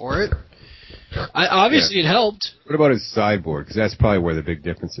draw for it. Obviously, it helped. What about his sideboard? Because that's probably where the big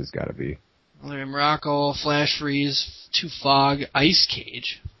difference has got to be. Morocco, Flash Freeze, 2 Fog, Ice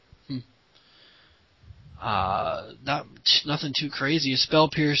Cage. Nothing too crazy. A Spell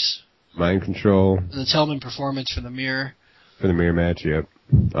Pierce. Mind Control. And the Tellman Performance for the mirror. For the mirror match, yep.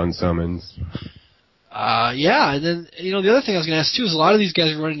 Unsummons. Yeah, and then, the other thing I was going to ask, too, is a lot of these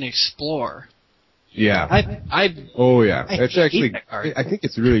guys are running Explore. Yeah. That's actually, I think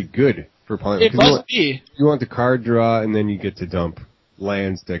it's really good for Polymorph. It must be. You want the card draw, and then you get to dump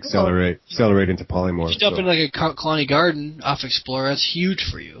lands to accelerate into Polymorph. If you dump in like a Kalani Garden off Explorer, that's huge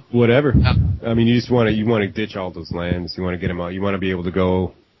for you. Whatever. Yeah. I mean, you want to ditch all those lands. You want to get them out. You want to be able to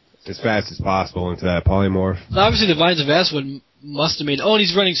go as fast as possible into that Polymorph. So obviously, the Vines of Vastwood must have made... Oh, and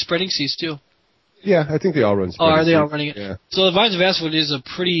he's running Spreading Seas, too. Yeah, I think they all run Spreading Seas. Are they all running it? Yeah. So the Vines of Vastwood is a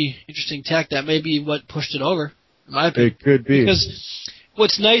pretty interesting tech. That may be what pushed it over, in my opinion. It could be. Because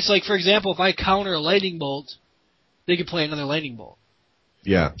what's nice, like, for example, if I counter a Lightning Bolt, they could play another Lightning Bolt.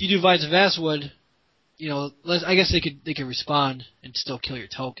 Yeah. If you do Vines of Vastwood, I guess they could respond and still kill your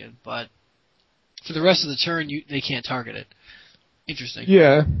token, but for the rest of the turn, they can't target it. Interesting.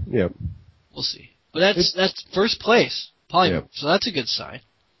 Yeah, yep. We'll see. But that's first place, Polymorph, yep. So that's a good sign.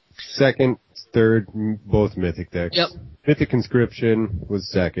 Second, third, both Mythic decks. Yep. Mythic Conscription was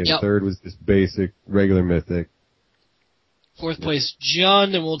second. Yep. Third was just basic, regular Mythic. Fourth place,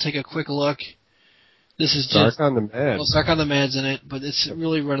 John, and we'll take a quick look. This is Stark on the Mad. Well, Stark on the Mad's in it, but it's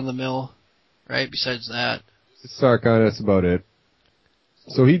really run-of-the-mill, right, besides that. Sarkon, that's about it.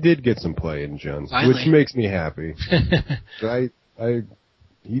 So he did get some play in John, which makes me happy. To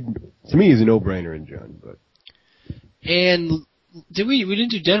me, he's a no-brainer in John, but. And we didn't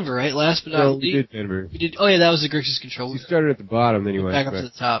do Denver, right? Last but not least. We did Denver. We did. Oh yeah, that was the Grixis Control. He started at the bottom, then he went back up to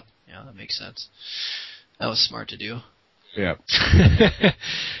the top. Yeah, that makes sense. That was smart to do. Yeah.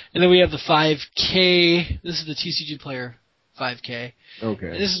 And then we have the 5K. This is the TCG Player 5K. Okay.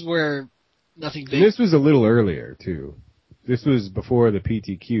 And this is where nothing big. And this was a little earlier too. This was before the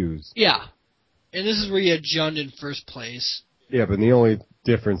PTQs. Yeah. And this is where you had Jund in first place. Yeah, but the only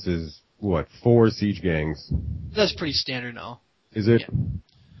difference is, 4 siege gangs. That's pretty standard now. Is it? Yeah.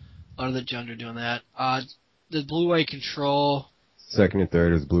 A lot of the Jund are doing that. The blue-white control. Second and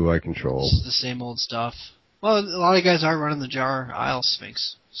third is blue-white control. This is the same old stuff. Well, a lot of guys are running the Jar Isle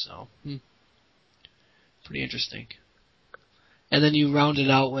Sphinx, so pretty interesting. And then you round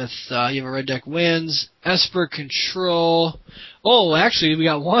it out with, you have a red deck wins, Esper control. Oh, actually, we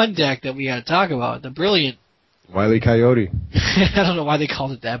got one deck that we got to talk about, the Brilliant. Wile E. Coyote. I don't know why they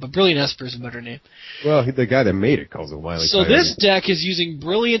called it that, but Brilliant Esper is a better name. Well, the guy that made it calls it Wile E. Coyote. So this deck is using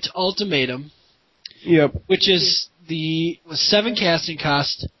Brilliant Ultimatum. Yep. Which is was 7 casting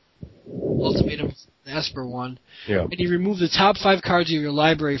cost, Ultimatum, the Esper one. Yep. And you remove the top 5 cards of your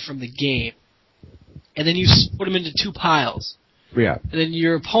library from the game. And then you put them into 2 piles. Yeah. And then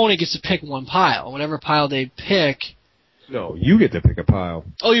your opponent gets to pick 1 pile. Whatever pile they pick. No, you get to pick a pile.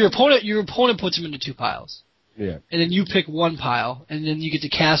 Oh, your opponent puts them into 2 piles. Yeah. And then you pick 1 pile, and then you get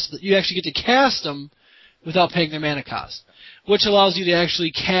to you actually get to cast them without paying their mana cost, which allows you to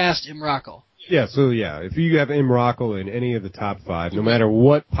actually cast Imrakal. Yeah, so if you have Imrakal in any of the top 5, no matter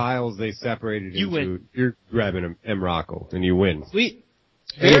what piles they separated you into, win. You're grabbing Imrakal and you win. Sweet.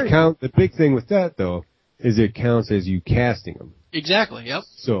 And the big thing with that though is it counts as you casting them. Exactly. Yep.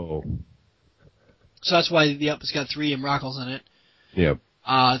 So that's why it's got 3 Imrakals in it. Yep.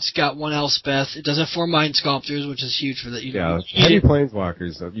 It's got 1 Elspeth. It does have 4 Mind Sculptors, which is huge for that. Heavy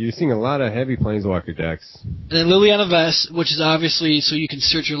Planeswalkers. You're seeing a lot of heavy Planeswalker decks. And then Liliana Vest, which is obviously so you can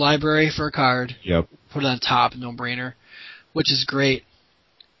search your library for a card. Yep. Put it on top, no-brainer, which is great.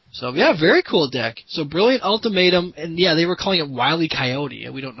 So, yeah, very cool deck. So, Brilliant Ultimatum, and yeah, they were calling it Wile E. Coyote.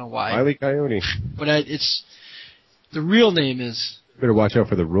 We don't know why. Wile E. Coyote. But the real name is... Better watch out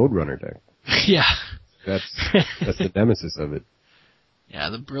for the Roadrunner deck. Yeah. That's the nemesis of it. Yeah,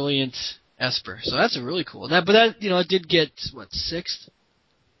 the Brilliant Esper. So that's a really cool. It did get, 6th?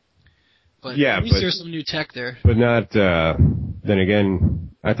 But at least there's some new tech there. But not, then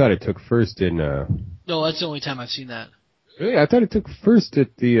again, I thought it took first in, No, that's the only time I've seen that. Really? I thought it took first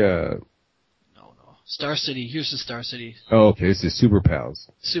at the, No. Star City. Here's the Star City. Oh, okay, this is Super Pals.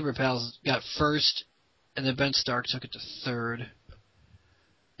 Super Pals got first, and then Ben Stark took it to 3rd.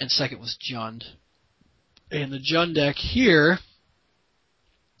 And 2nd was Jund. And the Jund deck here...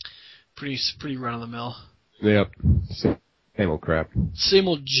 Pretty run-of-the-mill. Yep. Same old crap. Same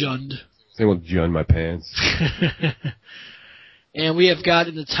old Jund. Same old Jund my pants. And we have got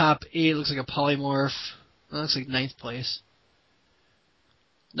in the top 8, looks like a polymorph. That looks like 9th place.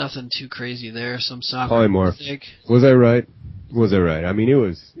 Nothing too crazy there. Some soft polymorph. Mythic. Was I right? I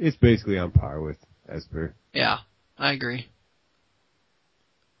mean, it's basically on par with Esper. Yeah, I agree.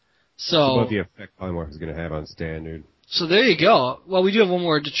 So, it's about the effect polymorph is going to have on standard. So there you go. Well, we do have one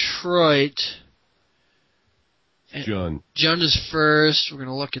more, Detroit. Jund. Jund is first. We're going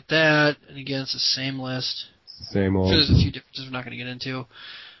to look at that. And again, it's the same list. Same old. So there's a few differences we're not going to get into.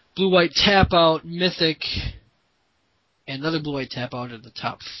 Blue-white tap-out, Mythic, and another blue-white tap-out at the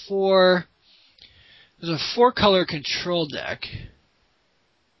top 4. There's a 4-color control deck,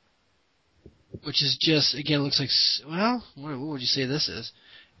 which is just, again, looks like, well, what would you say this is?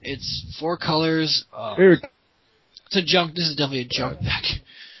 It's 4 colors. It's a junk. This is definitely a junk deck.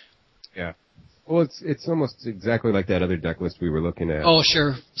 Yeah. Well, it's almost exactly like that other deck list we were looking at. Oh,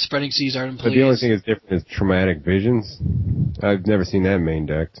 sure. Spreading Seas, Art and Please. But the only thing that's different is Traumatic Visions. I've never seen that main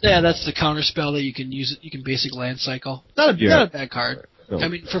deck. Yeah, that's the counter spell that you can use. You can basic land cycle. Not a bad card. No. I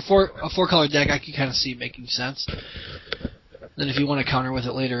mean, for a 4-color deck, I can kind of see it making sense. Then if you want to counter with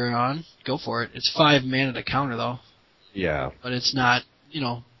it later on, go for it. It's 5 mana to counter, though. Yeah. But it's not,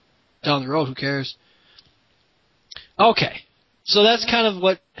 down the road. Who cares? Okay. So that's kind of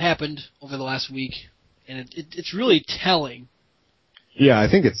what happened over the last week, and it's really telling. Yeah, I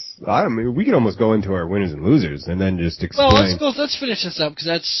think we could almost go into our winners and losers and then just explain. Well, let's finish this up, because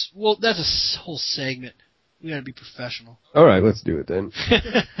that's a whole segment. We gotta be professional. Alright, let's do it then.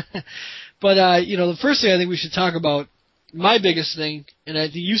 But, the first thing I think we should talk about, my biggest thing, and I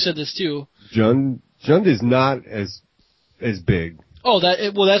think you said this too. Jund is not as big. Oh,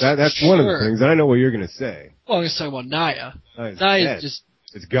 that's one of the things. I know what you're going to say. Well, I'm going to talk about Naya. Naya is just...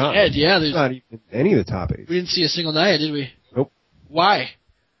 It's gone. Dead, yeah. There's not even any of the top 8. We didn't see a single Naya, did we? Nope. Why?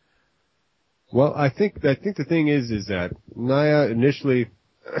 Well, I think the thing is that Naya initially...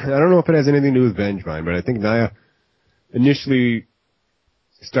 I don't know if it has anything to do with Vengevine, but I think Naya initially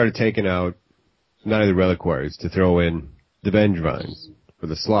started taking out Night of the Reliquaries to throw in the Vengevines for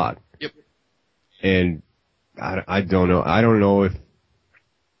the slot. Yep. And I don't know. I don't know if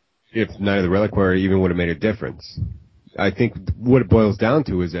Night of the Reliquary even would have made a difference. I think what it boils down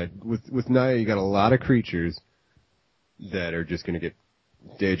to is that with Naya, you got a lot of creatures that are just going to get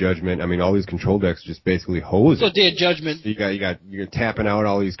Day of Judgment. I mean, all these control decks just basically hose So it. Day of Judgment. You're tapping out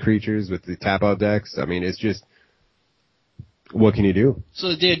all these creatures with the tap out decks. I mean, it's just, what can you do? So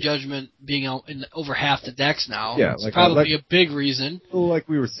the Day of Judgment being out in over half the decks now, Yeah, is probably a big reason. Like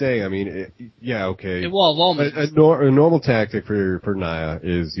we were saying, I mean, okay. It will almost. A normal tactic for Naya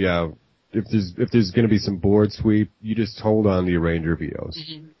is, if there's going to be some board sweep, you just hold on to your Ranger Vetoes.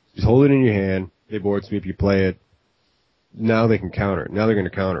 Mm-hmm. Just hold it in your hand. They board sweep, you play it. Now they can counter it. Now they're going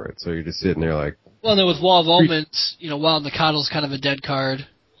to counter it. So you're just sitting there like... Well, then with Wall of Omens, Wild Nakado's kind of a dead card.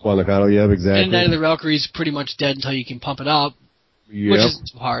 Wild Nakado, yeah, exactly. And Night of the Valkyrie's pretty much dead until you can pump it up, yep. Which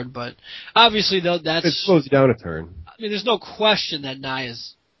isn't too hard. But obviously, though, that's... It slows you down a turn. I mean, there's no question that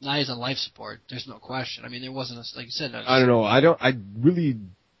Naya's on life support. There's no question. I mean, there wasn't, like you said... I don't know. I really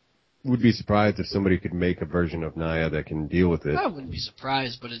would be surprised if somebody could make a version of Naya that can deal with it. I wouldn't be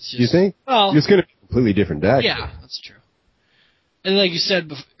surprised, but it's just... You think? Well... It's going to be a completely different deck. Yeah, that's true. And like you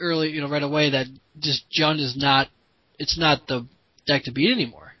said early, right away, that just Jund is not, it's not the deck to beat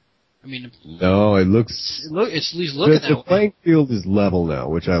anymore. I mean, no, it's at least looking that way. The playing field is level now,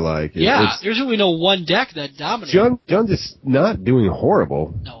 which I like. There's really no one deck that dominates. Jund is not doing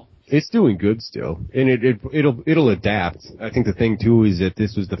horrible. No, it's doing good still, and it'll adapt. I think the thing too is that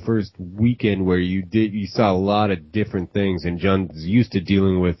this was the first weekend where you saw a lot of different things, and Jund's used to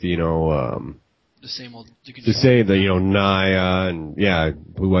dealing with the same old. Naya and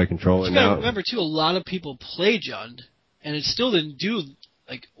blue-white control. You gotta remember too, a lot of people play Jund, and it still didn't do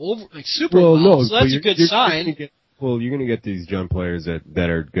super well. No, so that's a good sign. You're gonna get these Jund players that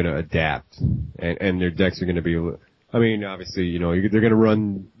are gonna adapt, and their decks are gonna be. I mean, obviously, they're gonna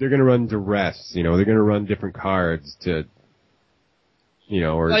run duress. They're gonna run different cards to. They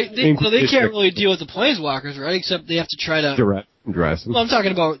can't really deal with the planeswalkers, right? Except they have to try to duress. Well, I'm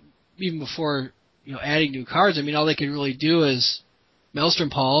talking about even before. Adding new cards. I mean, all they can really do is Maelstrom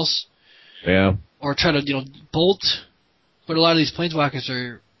Pulse. Yeah. Or try to, bolt. But a lot of these planeswalkers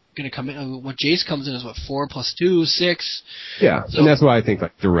are going to come in. What Jace comes in is 4 + 2, 6. Yeah, so, and that's why I think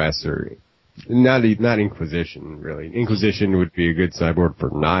Duress or not Inquisition really. Inquisition would be a good sideboard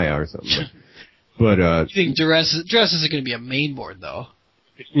for Naya or something. But you think Duress isn't going to be a main board though?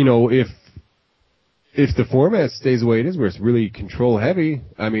 If the format stays the way it is, where it's really control heavy,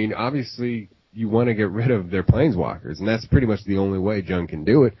 I mean, obviously. You want to get rid of their planeswalkers, and that's pretty much the only way Jund can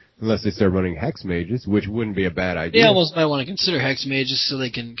do it, unless they start running Hex Mages, which wouldn't be a bad idea. They almost might want to consider Hex Mages so they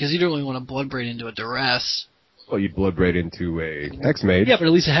can, because you don't really want to Bloodbraid into a Duress. Well, you'd Bloodbraid into a Hex Mage. Yeah, but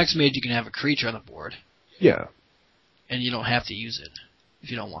at least a Hex Mage you can have a creature on the board. Yeah. And you don't have to use it, if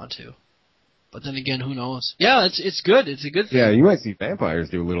you don't want to. But then again, who knows? Yeah, it's good. It's a good thing. Yeah, you might see Vampires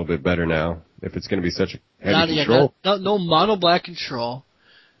do a little bit better now, if it's going to be such a heavy control. No mono black control.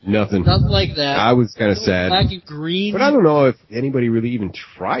 Nothing like that. I was kind of sad. Black and green. But I don't know if anybody really even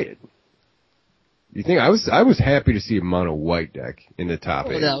tried it. You think I was happy to see a mono white deck in the top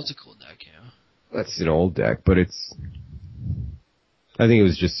 8. That was a cool deck, yeah. That's an old deck, but I think it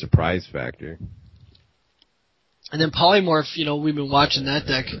was just surprise factor. And then Polymorph, we've been watching that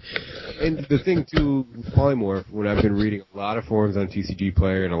deck. And the thing too, with Polymorph, when I've been reading a lot of forums on TCG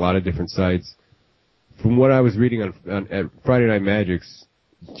Player and a lot of different sites, from what I was reading at Friday Night Magic's,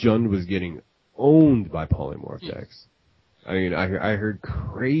 Jund was getting owned by Polymorph decks. I mean, I heard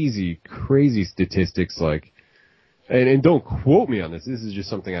crazy statistics like, and don't quote me on this. This is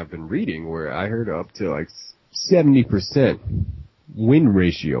just something I've been reading where I heard up to 70% win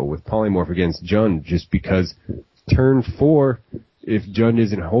ratio with Polymorph against Jund just because turn 4, if Jund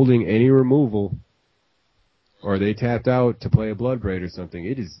isn't holding any removal or they tapped out to play a Bloodbraid or something,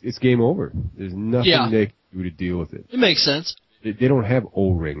 it's game over. There's nothing they can do to deal with it. It makes sense. They don't have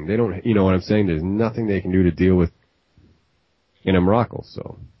O-Ring. They don't, you know what I'm saying? There's nothing they can do to deal with an Emrakul,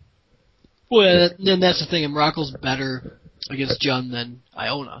 so. Well, then that's the thing. Emrakul's better against Jund than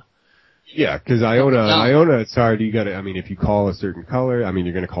Iona. Yeah, because Iona, it's hard. If you call a certain color,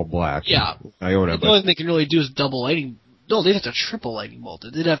 you're going to call black. Yeah. Iona, the only thing they can really do is double lightning. No, they'd have to triple lightning bolt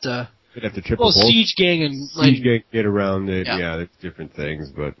it. They'd have to triple bolt. Siege Gang and Siege Gang get around it. Yeah, there's different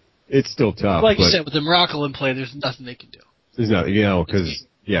things, but it's still tough. Like you said, with Emrakul in play, there's nothing they can do. There's nothing, because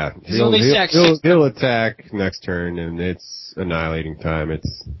he'll attack next turn, and it's annihilating time.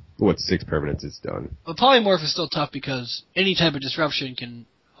 It's 6 permanents is done. But Polymorph is still tough because any type of disruption can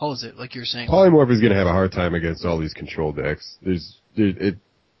hose it, like you're saying. Polymorph is going to have a hard time against all these control decks. It's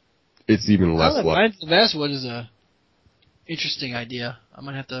even less luck. The Vast Wood is a interesting idea. I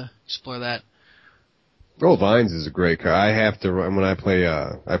might have to explore that. Oh, Vines is a great card. I have to run when I play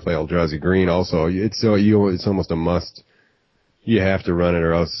Eldrazi Green. Also, it's almost a must. You have to run it,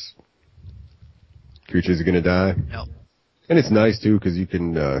 or else creatures are gonna die. Yep. And it's nice too because you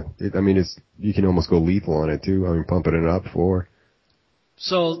can. You can almost go lethal on it too. I mean, pumping it up for.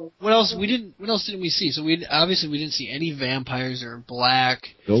 So what else didn't we see? So we didn't see any vampires or black.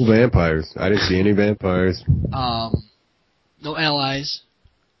 No vampires. I didn't see any vampires. No allies.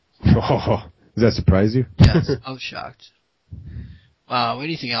 Oh, does that surprise you? Yes, I was shocked. Wow.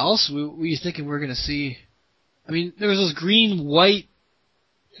 Anything else? Were you thinking we're gonna see? I mean, there was those green-white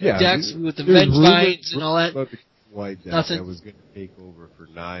decks with the Vengevines and all that. White deck Nothing. that was going to take over for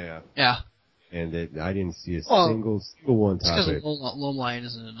Naya. Yeah. And I didn't see a single one top it's 8. because Loam Lion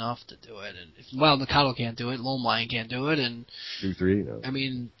isn't enough to do it, and if Wild Mikado can't do it, Loam Lion can't do it, and 2-3. No. I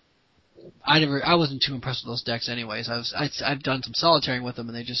mean, I wasn't too impressed with those decks anyways. I've done some solitaring with them,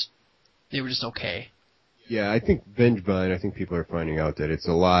 and they were just okay. Yeah, I think Vengevine, I think people are finding out that it's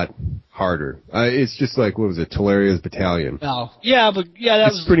a lot harder. It's just like, what was it, Talaria's Battalion. Oh, yeah, but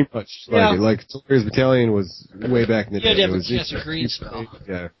that was pretty much like it. Like Talaria's Battalion was way back in the day. Yeah, it was just a green spell.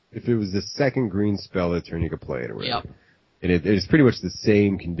 Yeah, if it was the second green spell that turn, you could play it or whatever. Yep. And it's pretty much the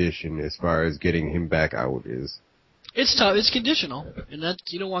same condition as far as getting him back out is. It's tough. It's conditional, and that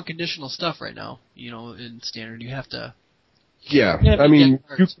you don't want conditional stuff right now. In Standard, you have to. Yeah, I mean,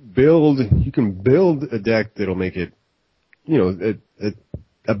 you can build a deck that'll make it,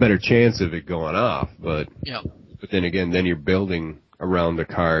 a better chance of it going off, but then again, then you're building around the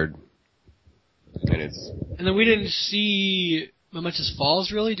card, and then we didn't see Momentous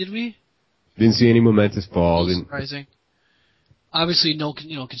Falls, really, did we? Didn't see any Momentous Falls. Surprising. Obviously, no,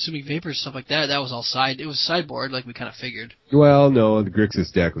 Consuming Vapors, stuff like that. That was all it was sideboard, like we kind of figured. Well, no, the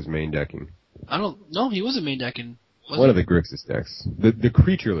Grixis deck was main decking. He wasn't main decking. One of the Grixis decks. The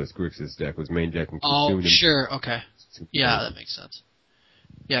creatureless Grixis deck was main decking. Oh, sure, okay. Yeah, that makes sense.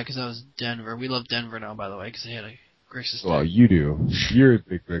 Yeah, because that was Denver. We love Denver now, by the way, because they had a Grixis deck. Well, you do. You're a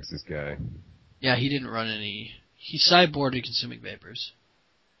big Grixis guy. Yeah, he didn't run any. He sideboarded Consuming Vapors.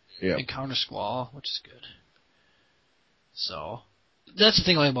 Yeah. And Counter Squall, which is good. So, that's the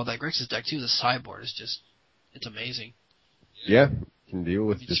thing I like about that Grixis deck, too. The sideboard is just, it's amazing. Yeah, can deal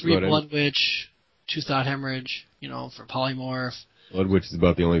with just 3 Blood Witch, 2 Thought Hemorrhage, for Polymorph. Blood Witch is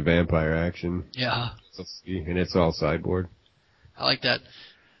about the only vampire action. Yeah. And it's all sideboard. I like that.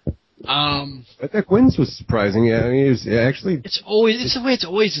 That deck wins was surprising. Yeah, I mean, it's the way it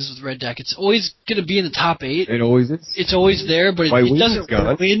always is with Red Deck. It's always going to be in the top 8. It always is. It's always there, but it doesn't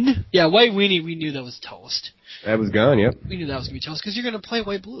gone. win. Yeah, White Weenie, we knew that was toast. That was gone, yep. We knew that was going to be toast, because you're going to play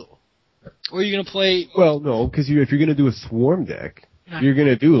White-Blue. Or you're going to play... Well, no, because if you're going to do a Swarm deck, you're going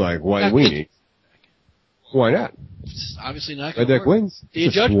to do, like, White Weenie. Why not? It's obviously not going to work. Red Deck wins. Do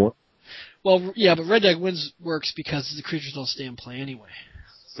you judge? Well, yeah, but Red Deck works because the creatures don't stay in play anyway.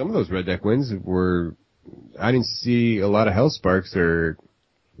 Some of those Red Deck wins were... I didn't see a lot of Hellsparks or...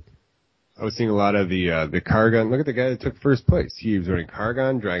 I was seeing a lot of the Kargon. Look at the guy that took first place. He was running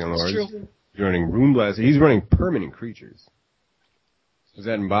Kargon, Dragonlords. That's true. He's running Rune Blaster. He's running permanent creatures. Was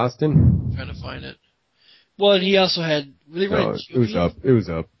that in Boston? I'm trying to find it. Well, and he also had... it was up. It was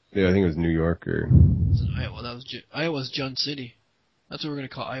up. Yeah, I think it was New York or... It was in Iowa. Iowa's Jun City. That's what we're going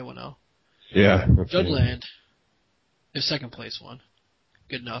to call Iowa now. Yeah. Okay. Judland. If second place won.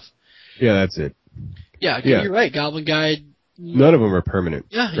 Good enough. Yeah, that's it. Yeah, you're right. Goblin Guide. None of them are permanent.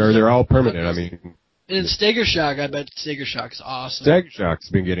 Yeah. They're all permanent. I mean... And then Stagger Shock, I bet Stagger Shock's awesome. Stagger Shock's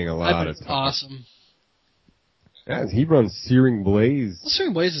been getting a lot of time. Awesome. Yeah, he runs Searing Blaze. Well,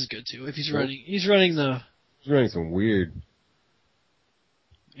 Searing Blaze is good too. If he's running some weird.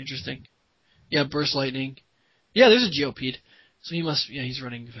 Interesting. Yeah, Burst Lightning. Yeah, there's a Geopede. So he must. Yeah, he's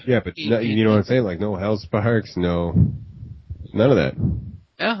running. Yeah, but you know what I'm saying? Like no Hellsparks, none of that.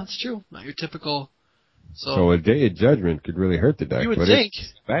 Yeah, that's true. Not your typical. So a Day of Judgment could really hurt the deck. You would think.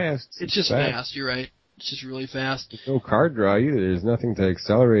 It's fast. It's just fast. You're right. It's just really fast. There's no card draw either. There's nothing to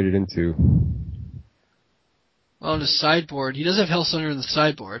accelerate it into. Well, on the sideboard, he does have Hellsunder in the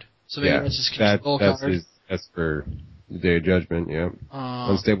sideboard, so maybe that's just control card. That's for the Day of Judgment. Yeah.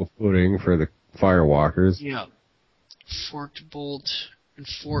 Unstable Footing for the Firewalkers. Yeah. Forked Bolt and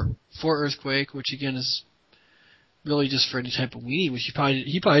Fort Earthquake, which again is really just for any type of weenie, which he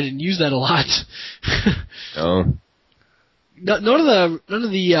probably didn't use that a lot. No. None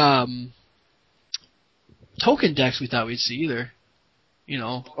of the token decks we thought we'd see either.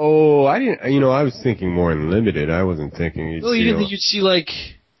 Oh, I didn't. I was thinking more in limited. I wasn't thinking you'd see. You didn't think you'd see like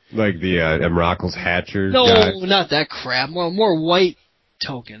the Emrakul's Hatchers. No, guys. not that crap. More white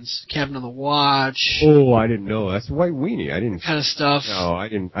tokens. Captain of the Watch. Oh, I didn't know. That's White Weenie. I didn't kind of stuff. No, I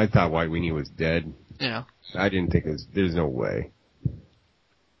didn't. I thought White Weenie was dead. Yeah. I didn't think there's no way.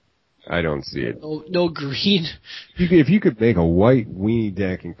 I don't see it. No green. If you could make a white weenie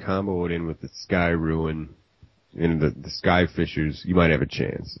deck and combo it in with the Sky Ruin and the Sky Fishers, you might have a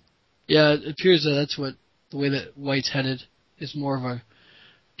chance. Yeah, it appears that that's what the way that White's headed is more of a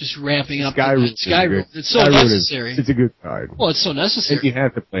just ramping up Sky Ruin. Sky Ruin. It's so necessary. It's a good card. Well, it's so necessary. And you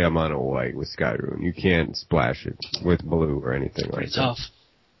have to play a mono white with Sky Ruin. You can't splash it with blue or anything like that. Tough.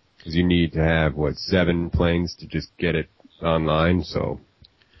 Because you need to have, 7 planes to just get it online, so...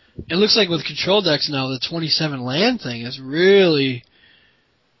 It looks like with control decks now, the 27 land thing is really,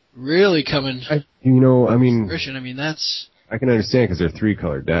 really coming. I mean, that's... I can understand because they're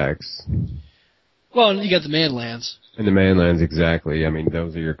 3-color decks. Well, and you got the man lands. And the man lands, exactly. I mean,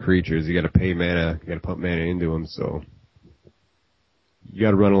 those are your creatures. You got to pay mana. You got to pump mana into them, so... You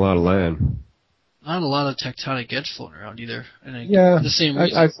got to run a lot of land. Not a lot of tectonic edge floating around either. Yeah, the same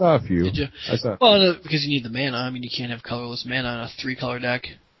reason. I saw a few. Did you? Because you need the mana. I mean, you can't have colorless mana on a 3-color deck.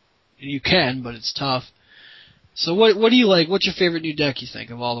 You can, but it's tough. So what do you like? What's your favorite new deck, you think,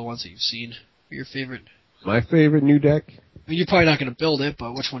 of all the ones that you've seen? Your favorite? My favorite new deck? I mean, you're probably not going to build it,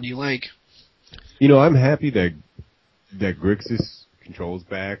 but which one do you like? I'm happy that Grixis controls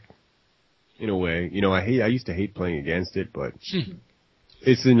back, in a way. I used to hate playing against it, but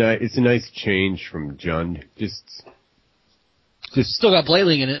it's a nice change from Jund. Just still got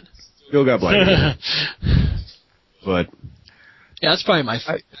Blightling in it. Still got Blightling in it. But... Yeah, that's probably my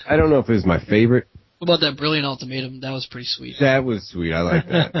favorite. I don't know if it was my favorite. What about that Brilliant Ultimatum? That was pretty sweet. That was sweet. I like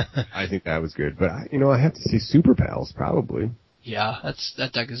that. I think that was good. But, I have to say Super Pals, probably. Yeah,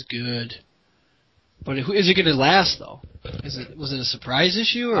 that deck is good. But is it going to last, though? Was it a surprise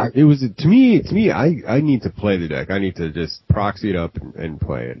issue? Or? It was, to me, I need to play the deck. I need to just proxy it up and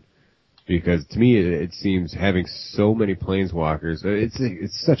play it. Because to me, it seems having so many Planeswalkers,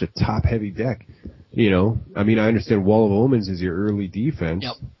 it's such a top-heavy deck. I mean, I understand Wall of Omens is your early defense.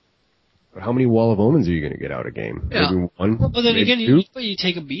 Yep. But how many Wall of Omens are you going to get out a game? Yeah. Maybe one? Well, but then maybe again, you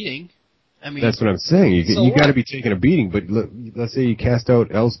take a beating. I mean, that's what I'm saying. You got to be taking a beating. But let's say you cast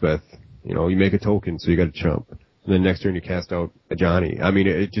out Elspeth. You make a token, so you got to chump. And then next turn you cast out a Johnny. I mean,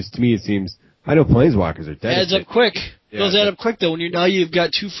 to me, it seems... I know Planeswalkers are dead. Adds up quick. Yeah, those add up quick, though. When you've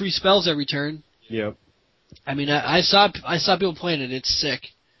got 2 free spells every turn. Yep. I mean, I saw people playing it. It's sick.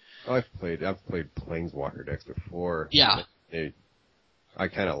 Oh, I've played Planeswalker decks before. Yeah. I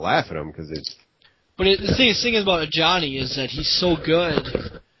kind of laugh at them because it's... But the thing about a Johnny is that he's so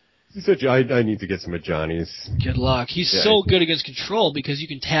good. I need to get some of Johnny's. Good luck. He's so good against control because you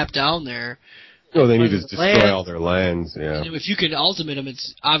can tap down there. No, they need to destroy all their lands, yeah. And if you can ultimate him,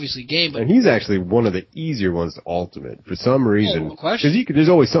 it's obviously game. But and he's actually one of the easier ones to ultimate for some reason. No question. Because there's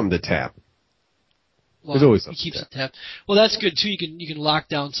always something to tap. Well, there's always he something keeps to it tapped. Well, that's good too. You can lock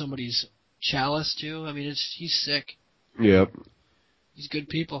down somebody's chalice too. I mean, he's sick. Yep. He's good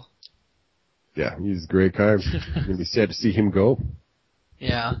people. Yeah, he's a great card. You're gonna be sad to see him go.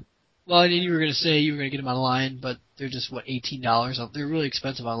 Yeah. Well, and you were going to say you were going to get them online, but they're just, $18? They're really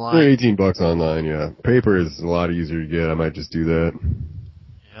expensive online. They're $18 online, yeah. Paper is a lot easier to get. I might just do that.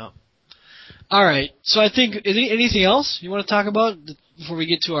 Yeah. All right. So I think, anything else you want to talk about before we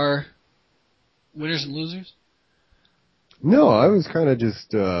get to our winners and losers? No, I was kind of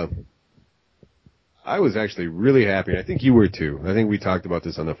just, I was actually really happy. I think you were too. I think we talked about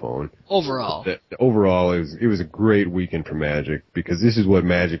this on the phone. Overall. Overall, it was a great weekend for Magic because this is what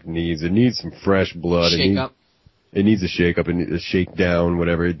Magic needs. It needs some fresh blood. Shake up. It needs a shake up and a shake down,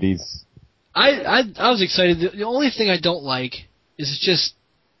 whatever it needs. I was excited. The only thing I don't like is it's just,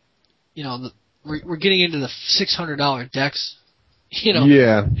 we're getting into the $600 decks.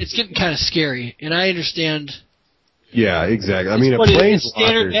 Yeah. It's getting kind of scary, and I understand. Yeah, exactly. I mean,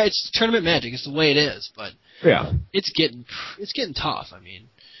 it's tournament Magic. It's the way it is, but yeah, it's getting tough. I mean,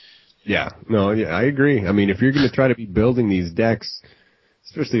 yeah, no, yeah, I agree. I mean, if you're going to try to be building these decks,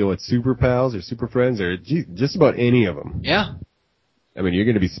 especially with Super Pals or Super Friends or just about any of them, yeah. I mean, you're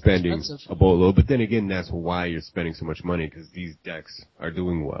going to be spending a boatload, but then again, that's why you're spending so much money because these decks are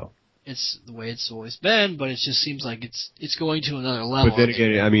doing well. It's the way it's always been, but it just seems like it's going to another level. But then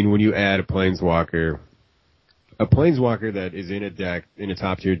again, I mean, when you add a Planeswalker that is in a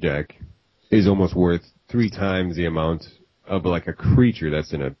top tier deck is almost worth 3 times the amount of like a creature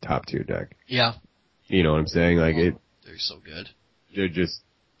that's in a top tier deck. Yeah. You know what I'm saying? Like they're so good. They're just,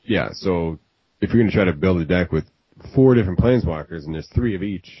 yeah, so if you're going to try to build a deck with 4 different Planeswalkers and there's 3 of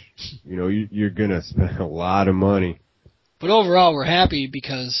each, you're going to spend a lot of money. But overall, we're happy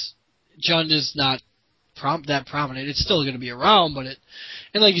because Jund is not that prominent. It's still going to be around, and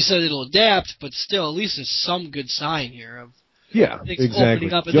like you said, it'll adapt, but still, at least there's some good sign here of. Yeah, things exactly.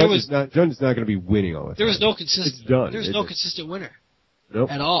 opening up. And Jund is not going to be winning all the time. There was no consistent. It's done. There's no consistent winner.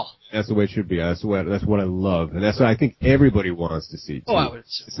 Nope. At all. That's the way it should be. That's what I love, and that's what I think everybody wants to see too. Oh, I would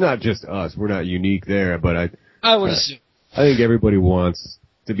assume. It's not just us. We're not unique there, but I would assume. I think everybody wants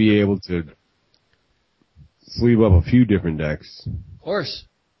to be able to sleeve up a few different decks. Of course.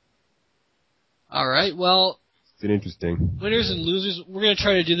 All right. Well, it's an interesting winners and losers. We're going to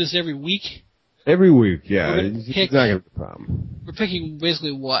try to do this every week. Every week, yeah. It's not going to be a problem. We're picking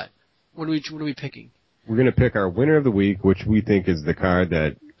basically what? What are we picking? We're going to pick our winner of the week, which we think is the card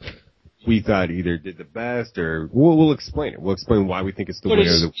that we thought either did the best, or we'll explain it. We'll explain why we think it's the winner.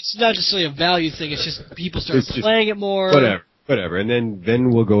 It's not necessarily a value thing. It's just people start playing it more. Whatever. And then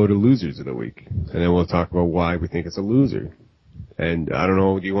we'll go to losers of the week, and then we'll talk about why we think it's a loser. And I don't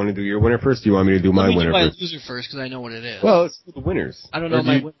know. Do you want to do your winner first? Or do you want me to do my winner first? Let me do my loser first because I know what it is. Well, it's the winners. I don't know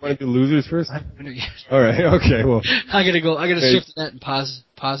my winner. Want to do losers first? I haven't winner yet. All right. Okay. Well, I gotta surf the net and pause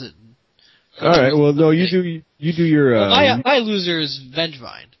it. All right. Well, no, you do your. My loser is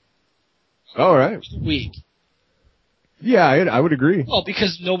Vengevine. All right. Week. Yeah, I would agree. Well,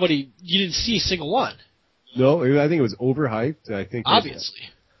 because you didn't see a single one. No, I think it was overhyped. I think obviously.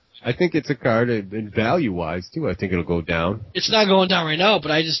 I think it's a card, and value-wise, too, I think it'll go down. It's not going down right now, but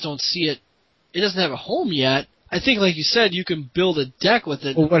I just don't see it. It doesn't have a home yet. I think, like you said, you can build a deck with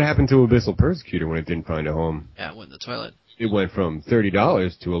it. Well, what happened to Abyssal Persecutor when it didn't find a home? Yeah, it went in the toilet. It went from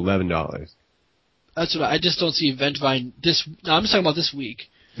 $30 to $11. That's what I just don't see Vengevine No, I'm just talking about this week.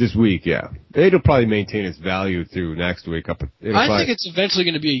 This week, yeah. It'll probably maintain its value through next week. I think it's eventually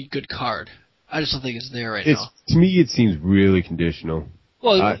going to be a good card. I just don't think it's there right now. To me, it seems really conditional.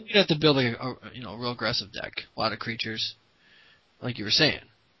 Well, you'd have to build like a real aggressive deck, a lot of creatures, like you were saying.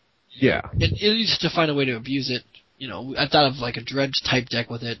 Yeah. It needs to find a way to abuse it. I thought of like a dredge type deck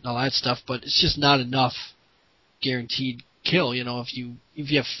with it and all that stuff, but it's just not enough guaranteed kill. If you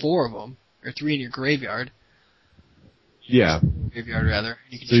have 4 of them or 3 in your graveyard. Yeah. Graveyard rather.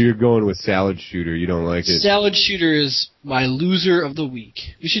 So you're going with Salad Shooter. You don't like it. Salad Shooter is my loser of the week.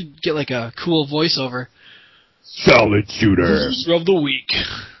 You should get like a cool voiceover. Salad Shooter. Loser of the week.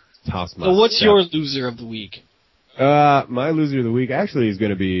 So what's your loser of the week? My loser of the week actually is going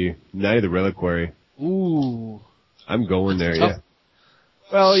to be Knight of the Reliquary. Ooh. I'm going there, yeah.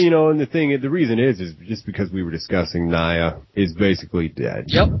 Well, and the reason is just because we were discussing Naya is basically dead.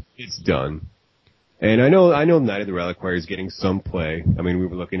 Yep. It's done. And I know Knight of the Reliquary is getting some play. I mean, we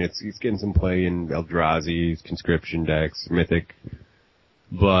were looking at, he's getting some play in Eldrazi's conscription decks, Mythic.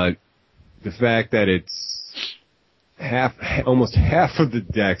 But the fact that it's almost half of the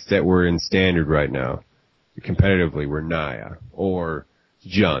decks that were in Standard right now, competitively, were Naya or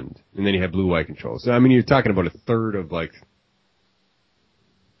Jund. And then you have blue-white control. So, I mean, you're talking about a third of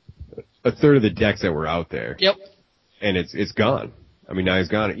the decks that were out there. Yep. And it's gone. I mean, Naya's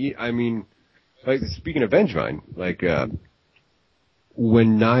gone. I mean, speaking of Vengevine,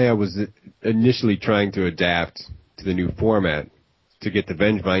 when Naya was initially trying to adapt to the new format to get the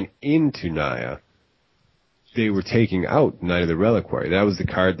Vengevine into Naya, they were taking out Knight of the Reliquary. That was the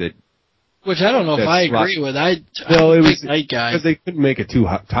card that... Which I don't know if I agree with. It was Knight guy. Because they couldn't make it too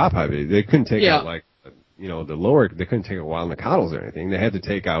top heavy. They couldn't take out, the lower... They couldn't take out Wild Nakados or anything. They had to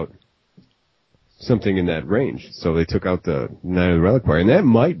take out something in that range. So they took out the Knight of the Reliquary, and that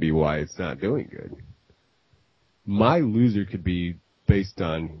might be why it's not doing good. My loser could be based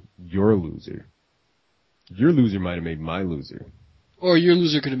on your loser. Your loser might have made my loser. Or your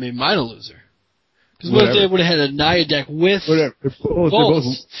loser could have made mine a loser. Because what if they would have had a Naya deck with They're both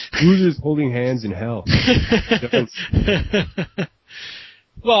losers holding hands in hell.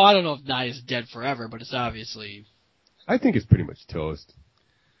 Well, I don't know if Naya's dead forever, but it's obviously... I think it's pretty much toast.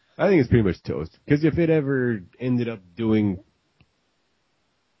 Because if it ever ended up doing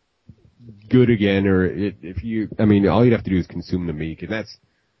good again, or all you'd have to do is consume the meek, and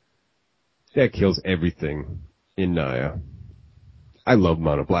that kills everything in Naya. I love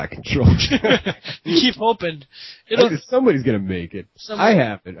Mono Black Control. You keep hoping. Somebody's gonna make it. I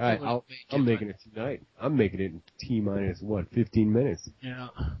have it. I'm making it tonight. I'm making it in T-minus 15 minutes. Yeah,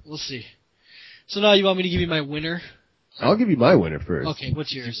 we'll see. So now you want me to give you my winner? I'll give you my winner first. Okay,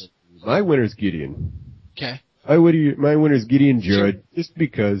 what's yours? My winner's Gideon. Okay. My winner's Gideon Jurd, just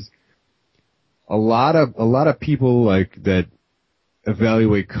because a lot of people that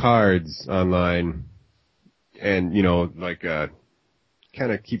evaluate cards online and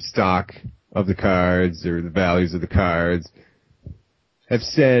kind of keep stock of the cards or the values of the cards have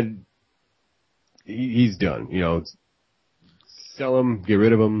said he's done. Sell him, get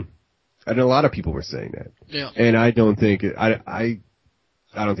rid of him. And a lot of people were saying that. Yeah. And I don't think I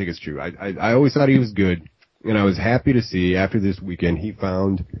don't think it's true. I always thought he was good. And I was happy to see after this weekend he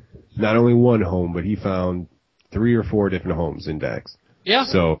found not only one home, but he found 3 or 4 different homes in decks. Yeah.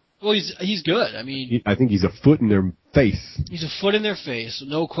 So, well, he's good. I mean, I think he's a foot in their face. He's a foot in their face.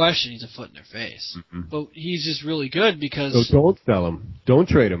 No question, he's a foot in their face. Mm-hmm. But he's just really good because. So don't sell him. Don't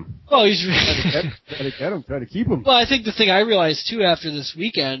trade him. Well, he's try to get him. Try to keep him. Well, I think the thing I realized too after this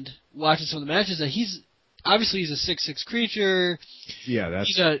weekend, watching some of the matches, that he's a 6/6 creature. Yeah,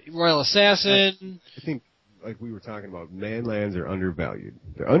 he's a royal assassin. I think, like we were talking about, man lands are undervalued.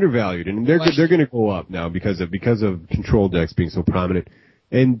 They're undervalued, and they're going to go up now because of control decks being so prominent.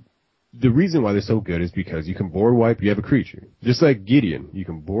 And the reason why they're so good is because you can board wipe, you have a creature. Just like Gideon, you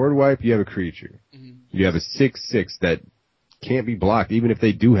can board wipe, you have a creature. Mm-hmm. You have a 6/6 that can't be blocked, even if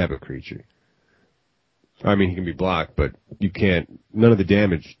they do have a creature. I mean, he can be blocked, but you can't. None of the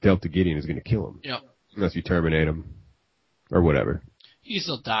damage dealt to Gideon is going to kill him. Yep. Unless you terminate him or whatever. He can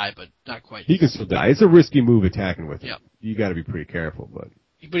still die, but not quite. He can still die. It's a risky move attacking with him. Yep. You got to be pretty careful, but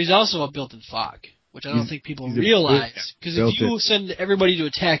he's also a built-in fog, which I don't think people realize. Because if you send everybody to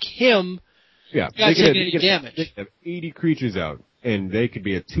attack him, you're not taking any damage. They have 80 creatures out, and they could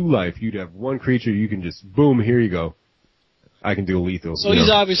be at 2 life. You'd have 1 creature. You can just boom. Here you go. I can do lethal. So he's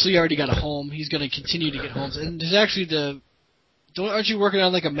obviously already got a home. He's going to continue to get homes, and there's actually aren't you working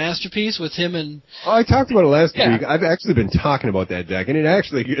on like a masterpiece with him and? Oh, I talked about it last week. I've actually been talking about that deck, and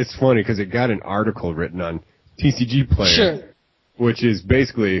it's funny because it got an article written on TCG Player, sure. which is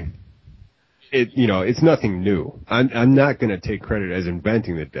basically, it's nothing new. I'm not going to take credit as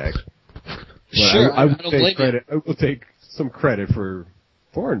inventing the deck. Sure, I will take some credit for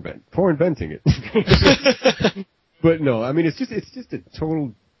inventing it. But no, I mean it's just a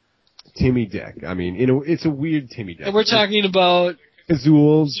total Timmy deck. I mean, it's a weird Timmy deck. And we're talking about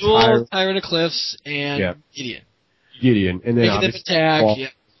Azul, Tyrant Eclipse, and Gideon, and then making them attack. Yeah.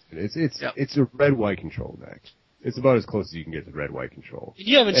 It's a red-white control deck. It's about as close as you can get to red-white control.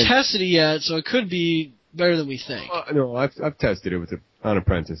 You haven't tested it yet, so it could be better than we think. No, I've tested it with on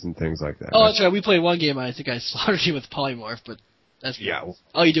Apprentice and things like that. Oh, that's right. We played one game. I think I slaughtered you with Polymorph, but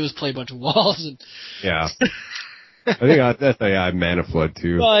all you did was play a bunch of walls and. Yeah. I think that's I Mana Flood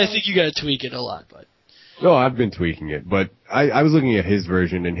too. Well, I think you got to tweak it a lot, but. No, I've been tweaking it, but I was looking at his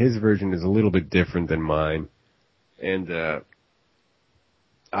version, and his version is a little bit different than mine, and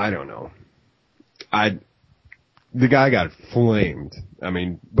I don't know. The guy got flamed. I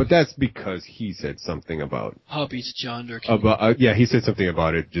mean, but that's because he said something about Hubby's Jonder. He said something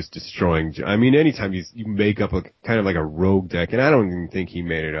about it just destroying. I mean, anytime you make up a kind of like a rogue deck, and I don't even think he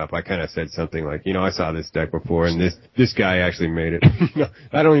made it up. I kind of said something like, I saw this deck before, and this guy actually made it.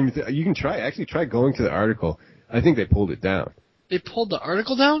 I don't even. You can try going to the article. I think they pulled it down. They pulled the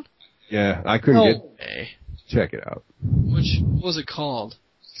article down? Yeah, I couldn't check it out. What was it called?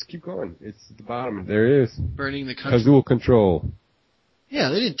 Just keep going. It's at the bottom. There it is. Burning the country. Kazul Control. Yeah,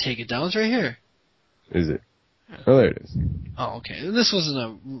 they didn't take it down. It's right here. Is it? Oh, there it is. Oh, okay. This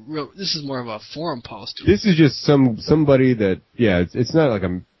wasn't this is more of a forum post. This is just somebody that, it's not like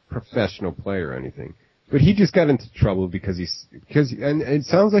a professional player or anything. But he just got into trouble because and it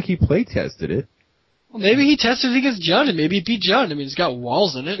sounds like he play tested it. Well, maybe he tested it against John, and maybe he beat John. I mean, it's got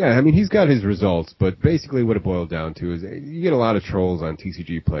walls in it. Yeah, I mean, he's got his results, but basically what it boiled down to is you get a lot of trolls on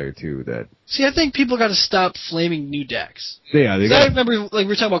TCG Player, too, that... See, I think people got to stop flaming new decks. Yeah, I remember, like, we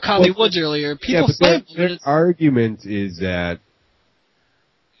were talking about Conley Woods earlier. People flame them. Their argument is that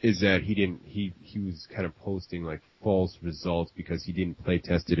he was kind of posting, like, false results because he didn't play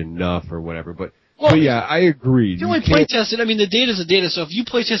test it enough or whatever, but yeah, I agree. You only play test it. I mean, the data's the data, so if you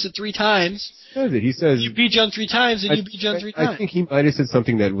play test it 3 times... He says you beat John 3 times, and you beat John 3 times. I think he might have said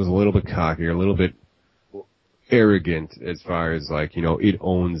something that was a little bit cocky or a little bit arrogant as far as, like, it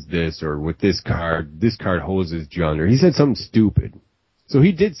owns this, or with this card hoses John, or he said something stupid. So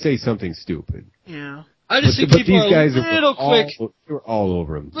he did say something stupid. Yeah. I just think people are a little quick. They're all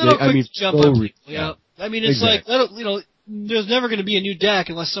over him. Quick to jump on people. Yeah. I mean, it's like, there's never going to be a new deck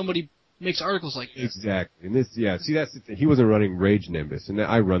unless somebody makes articles like this. Exactly. And see, that's the thing. He wasn't running Rage Nimbus, and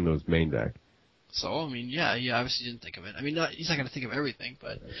I run those main deck. So, I mean, he obviously didn't think of it. I mean, he's not going to think of everything,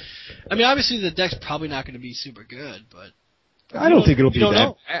 but... I mean, obviously the deck's probably not going to be super good, but... I don't think it'll be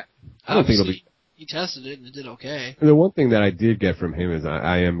that bad. I don't think it'll be... He tested it, and it did okay. And the one thing that I did get from him is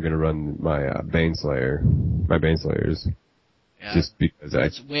I am going to run my Baneslayers. Yeah. Just because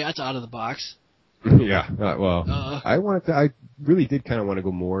that's out of the box. Yeah, I really did kind of want to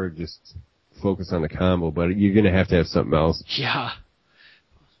go more just focus on the combo, but you're going to have something else. Yeah.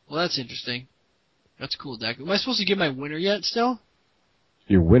 Well, that's interesting. That's a cool deck. Am I supposed to give my winner yet still?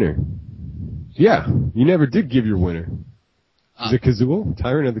 Your winner? Yeah, you never did give your winner. Is it Kazul,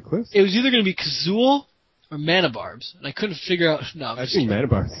 Tyrant of the Cliffs? It was either going to be Kazul or mana barbs, and I couldn't figure out. No, I think mana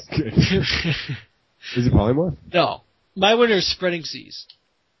barbs is good. Is it polymorph? No, my winner is Spreading Seas.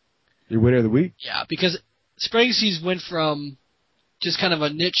 Your winner of the week? Yeah, because Spreading Seas went from just kind of a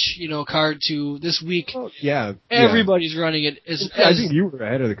niche, card to this week. Oh, yeah. Everybody's running it. I think you were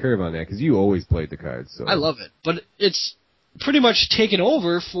ahead of the curve on that because you always played the cards. So I love it, but it's pretty much taken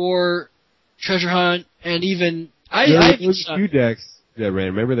over for Treasure Hunt and even there was a few decks that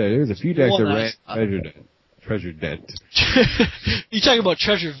ran. Remember that there was a few decks that ran Treasure Dent. You talking about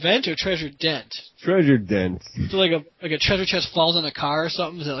Treasure Vent or Treasure Dent? Treasure Dent. So like a treasure chest falls on a car or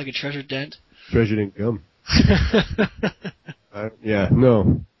something? Is that like a treasure dent? Treasure didn't come. Yeah,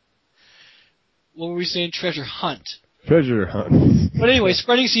 no. What were we saying? Treasure Hunt. Treasure Hunt. But anyway,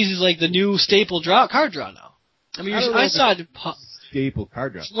 Spreading Seas is like the new staple card draw now. I mean, I saw it. Staple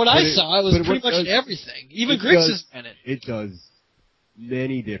card draw. What I saw, it was pretty much in everything. Even Grix is in it. It does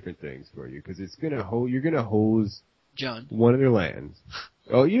many different things for you because it's gonna you're gonna hose John one of their lands.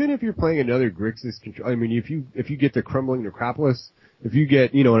 Oh, even if you're playing another Grixis control, I mean, if you get the Crumbling Necropolis, if you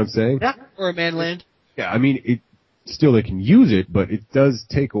get, you know what I'm saying? Yeah. Or a man land. Yeah, I mean, they can use it, but it does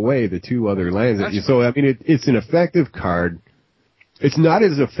take away the two other lands. So, I mean, it's an effective card. It's not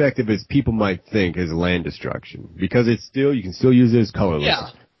as effective as people might think as land destruction because you can still use it as colorless. Yeah.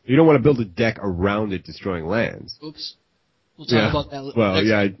 You don't want to build a deck around it destroying lands. Oops. We'll talk about that. Well,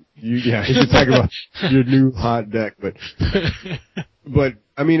 you can talk about your new hot deck, but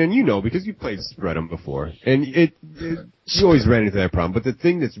I mean, and because you played Spread 'em before, and you always ran into that problem. But the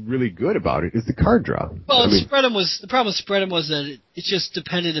thing that's really good about it is the card draw. Well, the problem with Spread 'em was that it just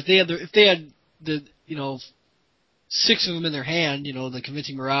depended if they had the 6 of them in their hand, the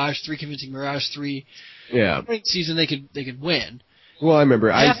Convincing Mirage, 3 Convincing Mirage, 3. Yeah. Season they could win. Well, I remember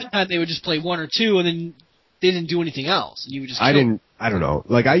half the time they would just play 1 or 2 and then they didn't do anything else. And you would just I don't know.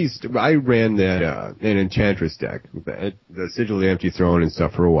 Like I ran that an Enchantress deck, the Sigil of the Empty Throne and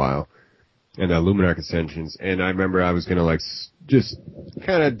stuff for a while, and Luminarch Ascensions. And I remember I was gonna just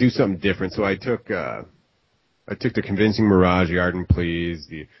kind of do something different. So I took the Convincing Mirage, the Ardent Pleas,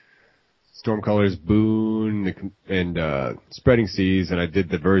 the Stormcolor's Boon, and Spreading Seas, and I did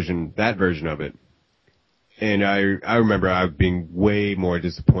that version of it. And I remember I being way more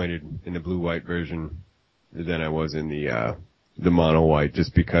disappointed in the blue-white version than I was in the mono-white,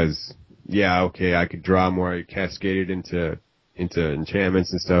 just because, I could draw more, I cascaded into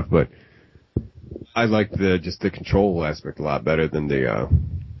enchantments and stuff, but I liked the control aspect a lot better than the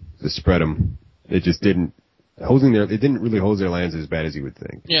Spread 'em. It just didn't really hose their lands as bad as you would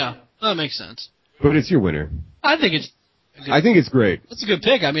think. Yeah, that makes sense. But it's your winner. I think it's great. That's a good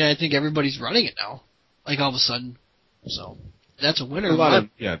pick. I mean, I think everybody's running it now. Like all of a sudden. So that's a winner. A lot of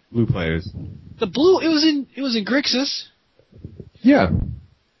blue players. The blue it was in Grixis. Yeah.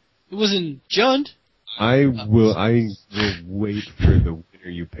 It was in Jund. I will wait for the winner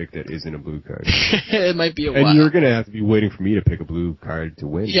you pick that isn't a blue card. It might be a while. And you're gonna have to be waiting for me to pick a blue card to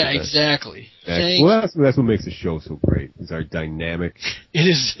win. Yeah, exactly. Well, that's what makes the show so great. Is our dynamic. It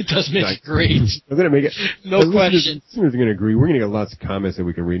is. It does make it great. We're gonna make it. No question. Listeners are gonna agree. We're gonna get lots of comments that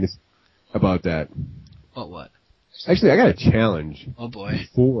we can read about that. About what? Actually, I got a challenge. Oh boy.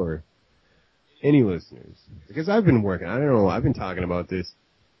 For any listeners, because I've been working. I don't know. I've been talking about this.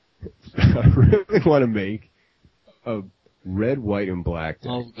 I really want to make a red, white, and black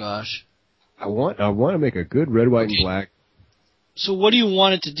deck. Oh gosh. I want to make a good red, white, and black. So what do you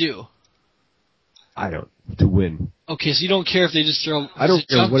want it to do? To win. Okay, so you don't care if they just throw. I don't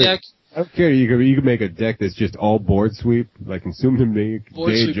care what deck? I don't care. You can make a deck that's just all board sweep, like Consume the Make,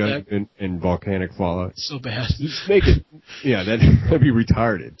 Day of Judgment, and Volcanic Fallout. So bad. Just make it. Yeah, that'd be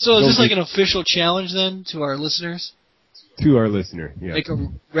retarded. So is this like an official challenge then to our listeners? To our listener, yeah. Make a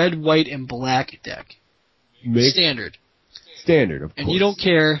red, white, and black deck. Standard, of course. And you don't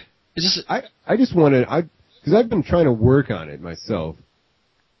care. Is this? I just want to. Because I've been trying to work on it myself,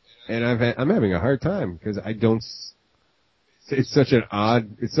 and I'm having a hard time because I don't. It's such an odd.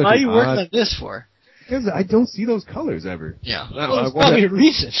 Why are you working on this for? Because I don't see those colors ever. Yeah, there's probably a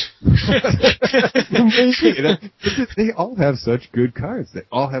reason. They all have such good cards. They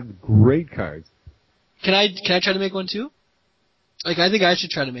all have great cards. Can I try to make one too? Like, I think I should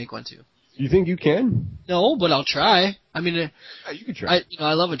try to make one too. You think you can? No, but I'll try. I mean, you can try.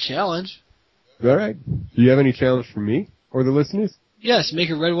 I love a challenge. All right. Do you have any challenge for me or the listeners? Yes, make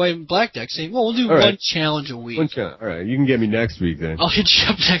a red, white, and black deck. Saying, we'll do one challenge a week. One challenge. All right, you can get me next week then. I'll hit you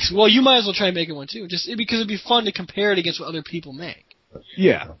up next. Well, you might as well try making one too, just because it'd be fun to compare it against what other people make.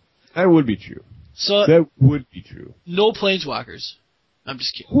 Yeah, that would be true. So that would be true. No planeswalkers. I'm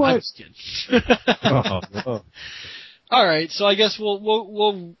just kidding. What? I'm just kidding. Oh. All right, so I guess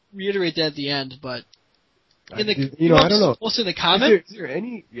we'll reiterate that at the end, but in the I don't know. Post in the comments. Is there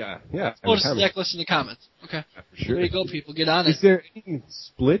any? Yeah. Post the deck list in the comments. Okay. Yeah, for sure. There you go, people. Get on it. Is there any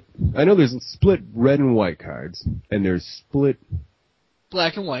split? I know there's split red and white cards, and there's split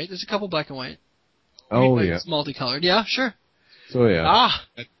black and white. There's a couple black and white. Oh, Maybe yeah. It's multicolored. Yeah, sure. So, yeah.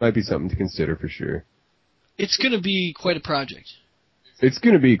 That might be something to consider for sure. It's going to be quite a project. It's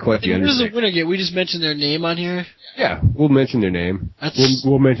going to be quite the undertaking. Who does the winner get? We just mentioned their name on here. Yeah, we'll mention their name.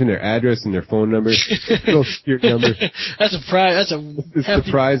 We'll mention their address and their phone number. Social security number. That's a prize. It's the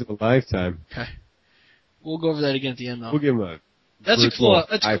prize of a lifetime. Okay. We'll go over that again at the end, though. We'll give them a. That's cool.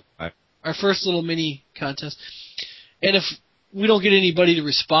 Our first little mini contest. And if we don't get anybody to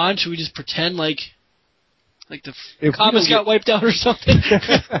respond, should we just pretend like the comments got wiped out or something?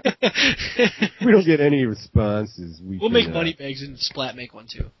 If we don't get any responses, we'll make money bags and Splat make one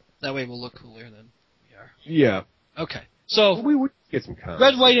too. That way we'll look cooler than we are. Yeah. Okay. So we would get some comments.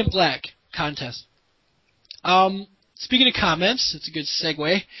 Red, white, and black contest. Speaking of comments, it's a good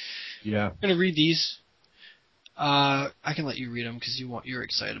segue. Yeah. I'm gonna read these. I can let you read them because you're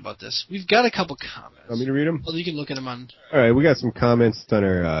excited about this. We've got a couple comments. Want me to read them? Well, you can look at them on. All right, we got some comments on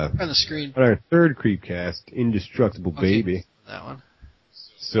our on the screen on our third CreepCast, Indestructible Baby. That one.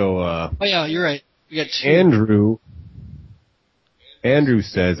 So. Oh yeah, you're right. We got two. Andrew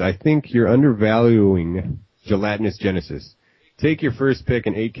says, I think you're undervaluing Gelatinous Genesis. Take your first pick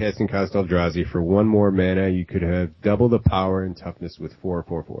and 8 casting cost Eldrazi. For 1 more mana, you could have double the power and toughness with 4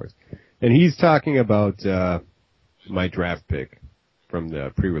 4/4s. And he's talking about my draft pick from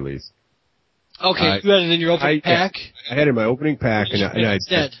the pre-release. Okay, you had it in your opening pack? I had it in my opening pack, and I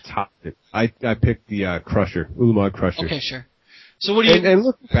topped it. I picked the Crusher, Ulamog Crusher. Okay, sure. So what do you... And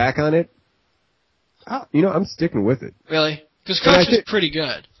looking back on it, I'm sticking with it. Really? Because Crusher's pretty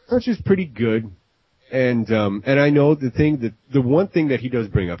good. Crusher's pretty good. And I know the one thing that he does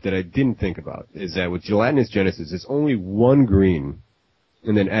bring up that I didn't think about is that with Gelatinous Genesis, it's only 1 green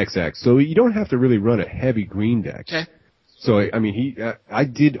and then XX. So you don't have to really run a heavy green deck. Okay. So, I mean, I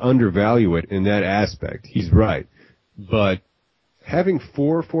did undervalue it in that aspect. He's right. But having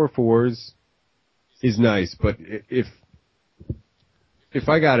 4 4/4s is nice, but if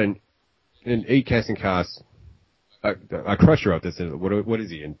I got an 8 casting cost, a Crusher out there, what is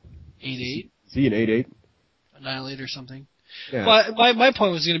he in? 8/8. Is he an 8/8? Annihilator or something. Yeah. Well, my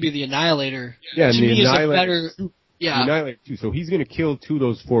point was going to be the Annihilator. Yeah, to and the me Annihilator. is a better. Yeah. The Annihilator too. So he's going to kill 2 of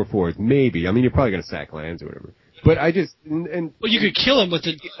those 4/4s, maybe. I mean, you're probably going to sack lands or whatever. But I just well, you could kill him with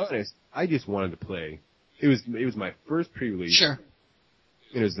the. To be honest, I just wanted to play. It was my first pre-release. Sure.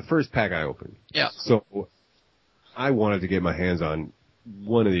 And it was the first pack I opened. Yeah. So I wanted to get my hands on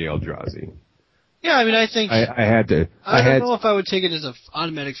one of the Eldrazi. Yeah, I mean, I think I had to. I don't know if I would take it as an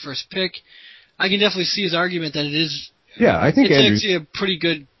automatic first pick. I can definitely see his argument that it is. Yeah, I think it's actually a pretty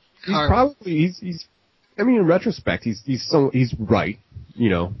good card. He's I mean, in retrospect, he's right,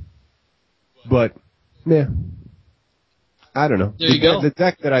 but yeah, I don't know. There you go. The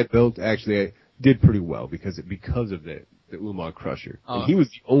deck that I built actually I did pretty well because of the Ulamog Crusher. And he was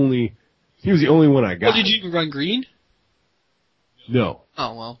the only one I got. Well, did you even run green? No.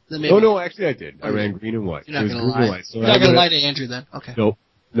 Oh well, then maybe. Oh no, actually I did. I ran green and white. You're not gonna lie. White, so you're not gonna lie to Andrew then. Okay.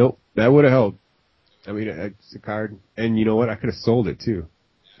 Nope. That would have helped. I mean, it's a card, and you know what? I could have sold it too.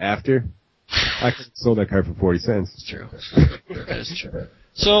 After, I could have sold that card for 40 cents. It's true. That is true.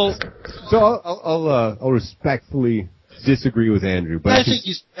 So I'll respectfully disagree with Andrew, but I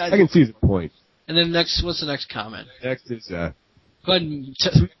can see his point. And then what's the next comment? Next is go ahead and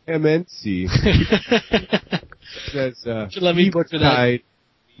MNC says eventide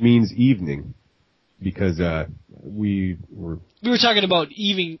means evening because we were talking about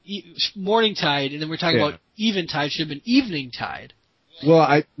morning tide, and then we're talking about eventide. Should have been evening tide.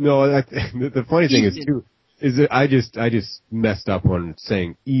 Well, the funny thing is too is that I just messed up on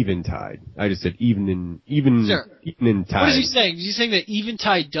saying eventide. I just said evening tide. What is he saying? Is he saying that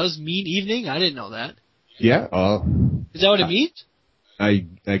eventide does mean evening? I didn't know that. Yeah. Is that what it means? I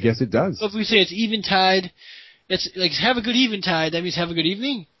guess it does. So if we say it's eventide, it's like have a good eventide. That means have a good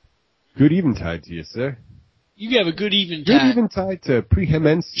evening. Good eventide to you, sir. You have a good eventide. Good eventide to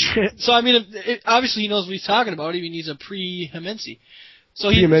pre-Hemensi. So I mean, obviously he knows what he's talking about. He needs a pre-Hemensi. So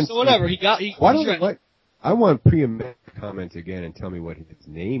whatever I want pre-Hemensi to comment again and tell me what his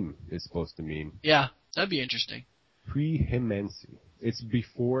name is supposed to mean. Yeah, that'd be interesting. Pre-Hemensi. It's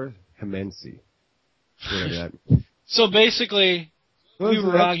before Hemensi. Whatever that means. So basically, we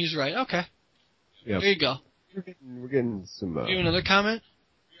were wrong. He's right. Okay. Yep. There you go. We're getting some. You have another comment?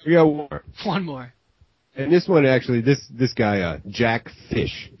 We got one more. One more. And this one actually, this guy, Jack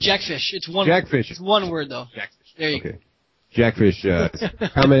Fish. Jack Fish. It's one. Jack Fish. It's one word though. Jack Fish. There you go. Jack Fish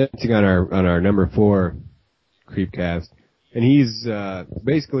commenting on our number 4 CreepCast, and he's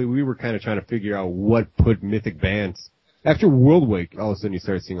basically we were kind of trying to figure out what put Mythic Bands. After World Wake, all of a sudden you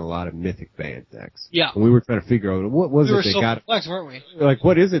started seeing a lot of Mythic Band decks. Yeah. And we were trying to figure out what was we it were that so got complex, weren't we? like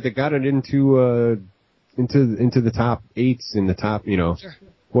what is it that got it into the top 8s in the top, Sure.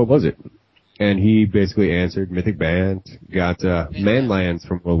 What was it? And he basically answered Mythic Band, got Manlands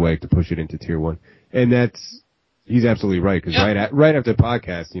from World Wake to push it into Tier 1. And he's absolutely right, because right after the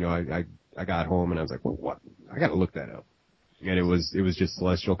podcast, I got home and I was like, well, what? I gotta look that up. And it was just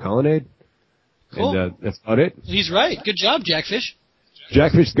Celestial Colonnade. Cool. And that's about it. He's right. Good job, Jackfish.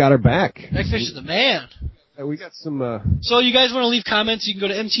 Jackfish got her back. Jackfish is the man. We got some... So you guys want to leave comments, you can go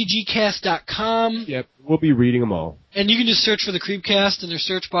to mtgcast.com. Yep, we'll be reading them all. And you can just search for the CreepCast in their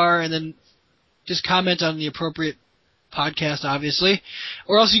search bar and then just comment on the appropriate podcast, obviously.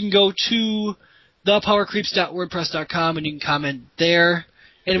 Or else you can go to thepowercreeps.wordpress.com and you can comment there.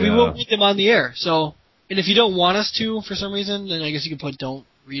 And we will read them on the air. So, and if you don't want us to for some reason, then I guess you can put don't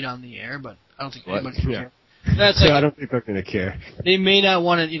read on the air, but I don't think anybody's going to care. That's I don't think they're going to care. They may not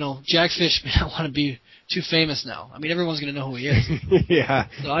want to, Jackfish may not want to be too famous now. I mean, everyone's going to know who he is. Yeah.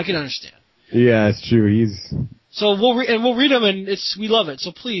 So I can understand. Yeah, it's true. So we'll read them, and we love it.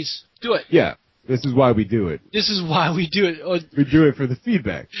 So please do it. Yeah, this is why we do it. This is why we do it. We do it for the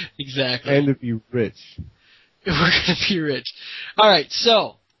feedback. Exactly. And to be rich. We're going to be rich. All right,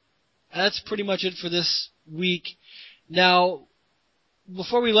 so that's pretty much it for this week. Now,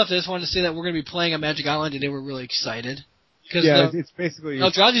 before we left, I just wanted to say that we're going to be playing on Magic Island today. We're really excited. It's basically...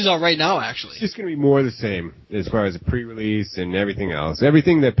 Eldrazi's out right now, actually. It's just going to be more of the same as far as the pre-release and everything else.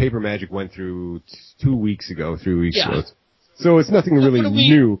 Everything that Paper Magic went through 3 weeks ago. So it's nothing really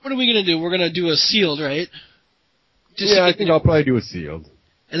new. What are we going to do? We're going to do a sealed, right? I think I'll probably do a sealed.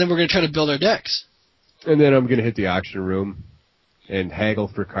 And then we're going to try to build our decks. And then I'm going to hit the auction room and haggle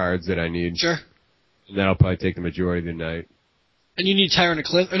for cards that I need. Sure. And then I'll probably take the majority of the night. And you need Tyrant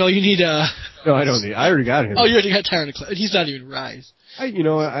Eclipse. No, you need No, I don't need. I already got him. Oh, you already got Tyrant Eclipse. He's not even Rise.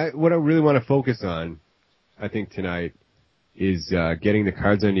 What I really want to focus on, I think tonight, is getting the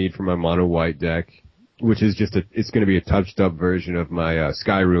cards I need for my mono white deck, which is it's going to be a touched up version of my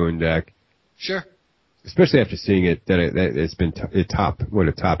Sky Ruin deck. Sure. Especially after seeing it that it's been top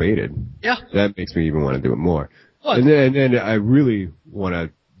 8'd. Yeah. That makes me even want to do it more. What? And then I really want to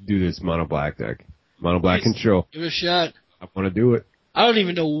do this mono black deck, mono black control. Give it a shot. I want to do it. I don't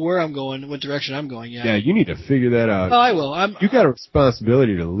even know where I'm going, what direction I'm going yet. Yeah, you need to figure that out. Oh, I will. You got a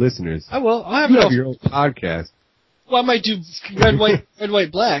responsibility to the listeners. I will. I'll You have your own podcast. Well, I might do red,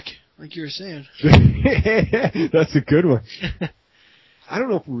 white, black, like you were saying. That's a good one. I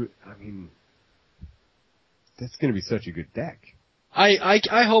don't know if that's going to be such a good deck.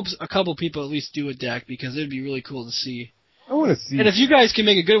 I hope a couple people at least do a deck because it'd be really cool to see. I want to see. And if you guys can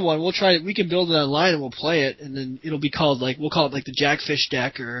make a good one, we'll try it. We can build it online and we'll play it, and then it'll be called we'll call it the Jackfish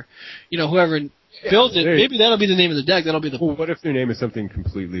deck, or whoever builds it. Maybe that'll be the name of the deck. That'll be the. Well, what if their name is something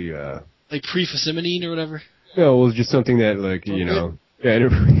completely like Pre-Facsimine or whatever? No, well, just something that No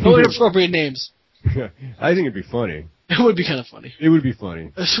inappropriate names. I think it'd be funny. It would be kind of funny. It would be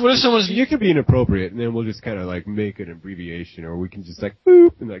funny. What if someone's... You could be inappropriate, and then we'll just kind of make an abbreviation, or we can just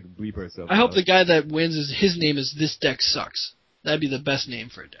boop and bleep ourselves. I hope the guy that wins his name is This Deck Sucks. That'd be the best name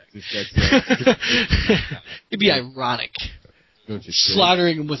for a deck. This Deck Sucks. It'd be ironic. Don't you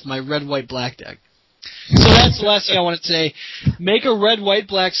slaughtering him with my red, white, black deck. So that's the last thing I want to say. Make a red, white,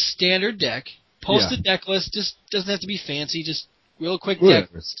 black standard deck. Post a deck list. Just doesn't have to be fancy. Just real quick deck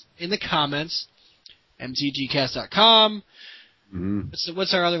list in the comments. mtgcast.com. Mm-hmm.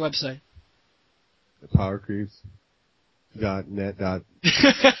 What's our other website? Powercreeps.net.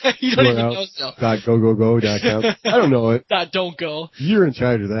 You don't even know so. .go.com. I don't know it. Don't go. You're in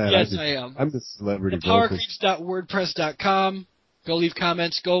charge of that. Yes, I am. I'm the celebrity. Powercreeps.wordpress.com. Go leave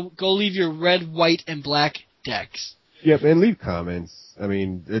comments. Go leave your red, white, and black decks. Yep, and leave comments. I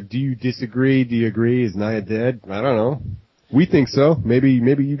mean, do you disagree? Do you agree? Is Naya dead? I don't know. We think so. Maybe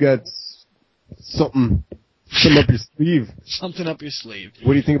you got something up your sleeve. Something up your sleeve.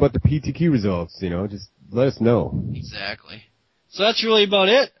 What do you think about the PTQ results? Just let us know. Exactly. So that's really about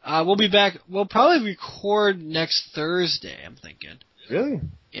it. We'll be back. We'll probably record next Thursday, I'm thinking. Really?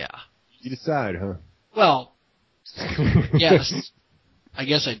 Yeah. You decide, huh? Well, yes. I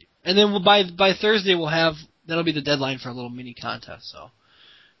guess I do. And then by Thursday that'll be the deadline for a little mini contest. So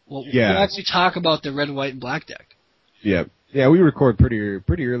we'll actually talk about the red, white, and black deck. Yeah. Yeah, we record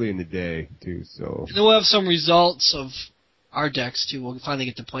pretty early in the day too. So. And then we'll have some results of our decks too. We'll finally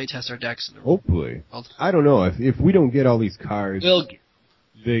get to play test our decks. Hopefully. I don't know if we don't get all these cards.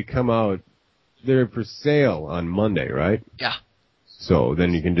 They come out. They're for sale on Monday, right? Yeah. So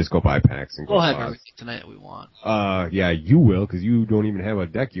then you can just go buy packs and go. We'll have everything tonight that we want. Yeah, you will, because you don't even have a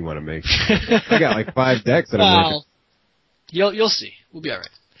deck you want to make. I got like 5 decks that I'm working. You'll see. We'll be all right.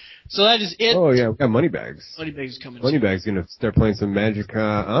 So that is it. Oh yeah, we got Moneybags. Moneybags is coming. Moneybags gonna start playing some Magic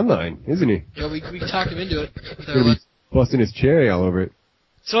Online, isn't he? Yeah, we can talk him into it. He's gonna be busting his cherry all over it.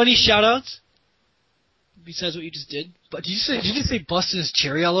 So any shout-outs besides what you just did? But did you say busting his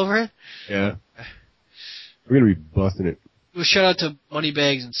cherry all over it? Yeah. We're gonna be busting it. Well, shout out to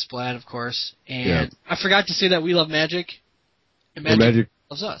Moneybags and Splat, of course. And I forgot to say that we love Magic. And Magic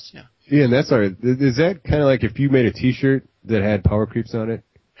loves us. Yeah. Yeah, and that's alright. Is that kind of like if you made a T-shirt that had Power Creeps on it?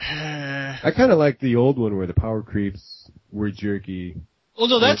 I kind of like the old one where the Power Creeps were jerky. Well,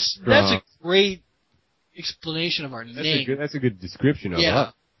 no, that's a great explanation of our name. That's a good description of it. Yeah.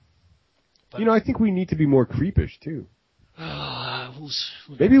 You know, I think we need to be more creepish too.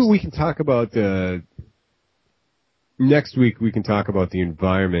 Maybe we can talk about next week. We can talk about the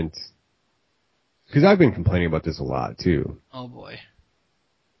environment because I've been complaining about this a lot too. Oh boy.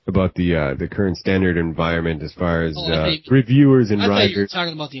 About the current standard environment as far as reviewers and I writers. thought you were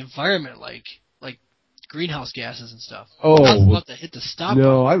talking about the environment, like greenhouse gases and stuff. Oh, I was about to hit the stop button.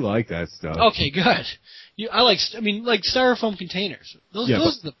 No, I like that stuff. Okay, good. Like styrofoam containers. Those are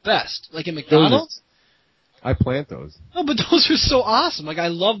the best. Like in McDonald's. I plant those. No, but those are so awesome. Like I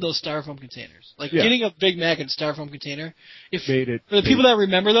love those styrofoam containers. Like getting a Big Mac in a styrofoam container. For the people that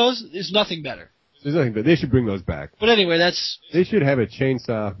remember those, there's nothing better. There's nothing, but they should bring those back. But anyway, they should have a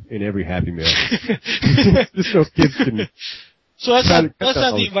chainsaw in every Happy Meal. Just so kids can. So that's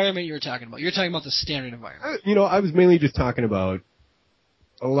not the environment you were talking about. You're talking about the standard environment. I was mainly just talking about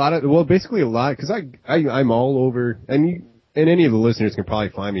basically a lot, because I'm all over, and any of the listeners can probably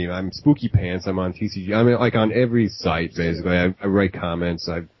find me. I'm Spooky Pants. I'm on TCG. I'm like on every site basically. I write comments.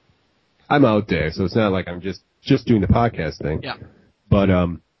 I'm out there, so it's not like I'm just doing the podcast thing. Yeah. But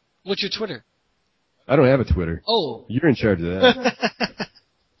what's your Twitter? I don't have a Twitter. Oh. You're in charge of that.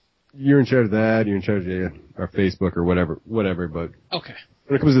 You're in charge of that. You're in charge of our Facebook or whatever. But okay.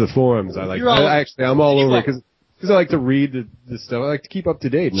 When it comes to the forums, I'm all over because I like to read the stuff. I like to keep up to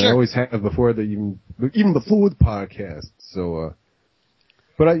date, and I always have before even before the podcast. So,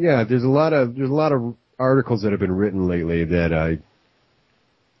 there's a lot of articles that have been written lately that I'm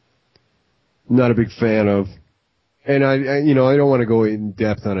not a big fan of. And I don't want to go in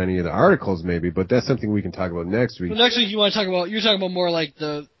depth on any of the articles maybe, but that's something we can talk about next week. Well, next week you're talking about more like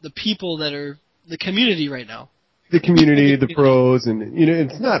the people that are the community right now. The community, the pros, and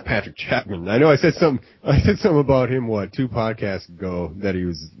it's not Patrick Chapman. I know I said something about him 2 podcasts ago that he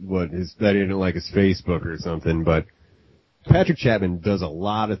was that he didn't like his Facebook or something, but Patrick Chapman does a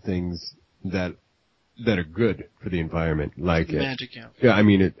lot of things that are good for the environment, like Magic. Yeah, I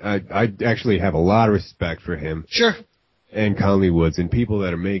mean, I actually have a lot of respect for him. Sure. And Conley Woods and people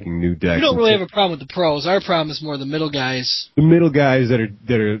that are making new decks. We don't really have a problem with the pros. Our problem is more the middle guys. The middle guys that are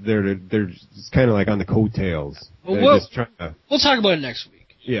just kind of like on the coattails. Well, we'll talk about it next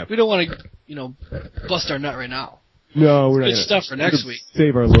week. Yeah. We don't want to, bust our nut right now. No, we're not. Good stuff for next week.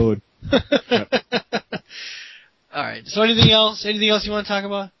 Save our load. All right. So anything else? Anything else you want to talk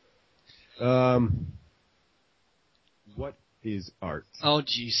about? What is art? Oh,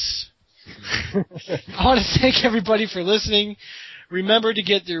 jeez. I want to thank everybody for listening. Remember to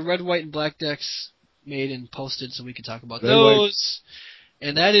get their red, white, and black decks made and posted so we can talk about those.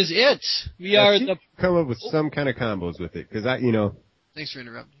 And that is it. We are come up with some kind of combos with it, because Thanks for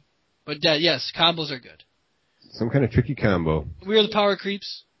interrupting. But yes, combos are good. Some kind of tricky combo. We are the Power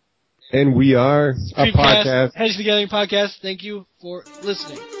Creeps. And we are a podcast. Hedge the Gathering podcast. Thank you for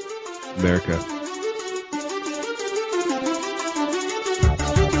listening. America.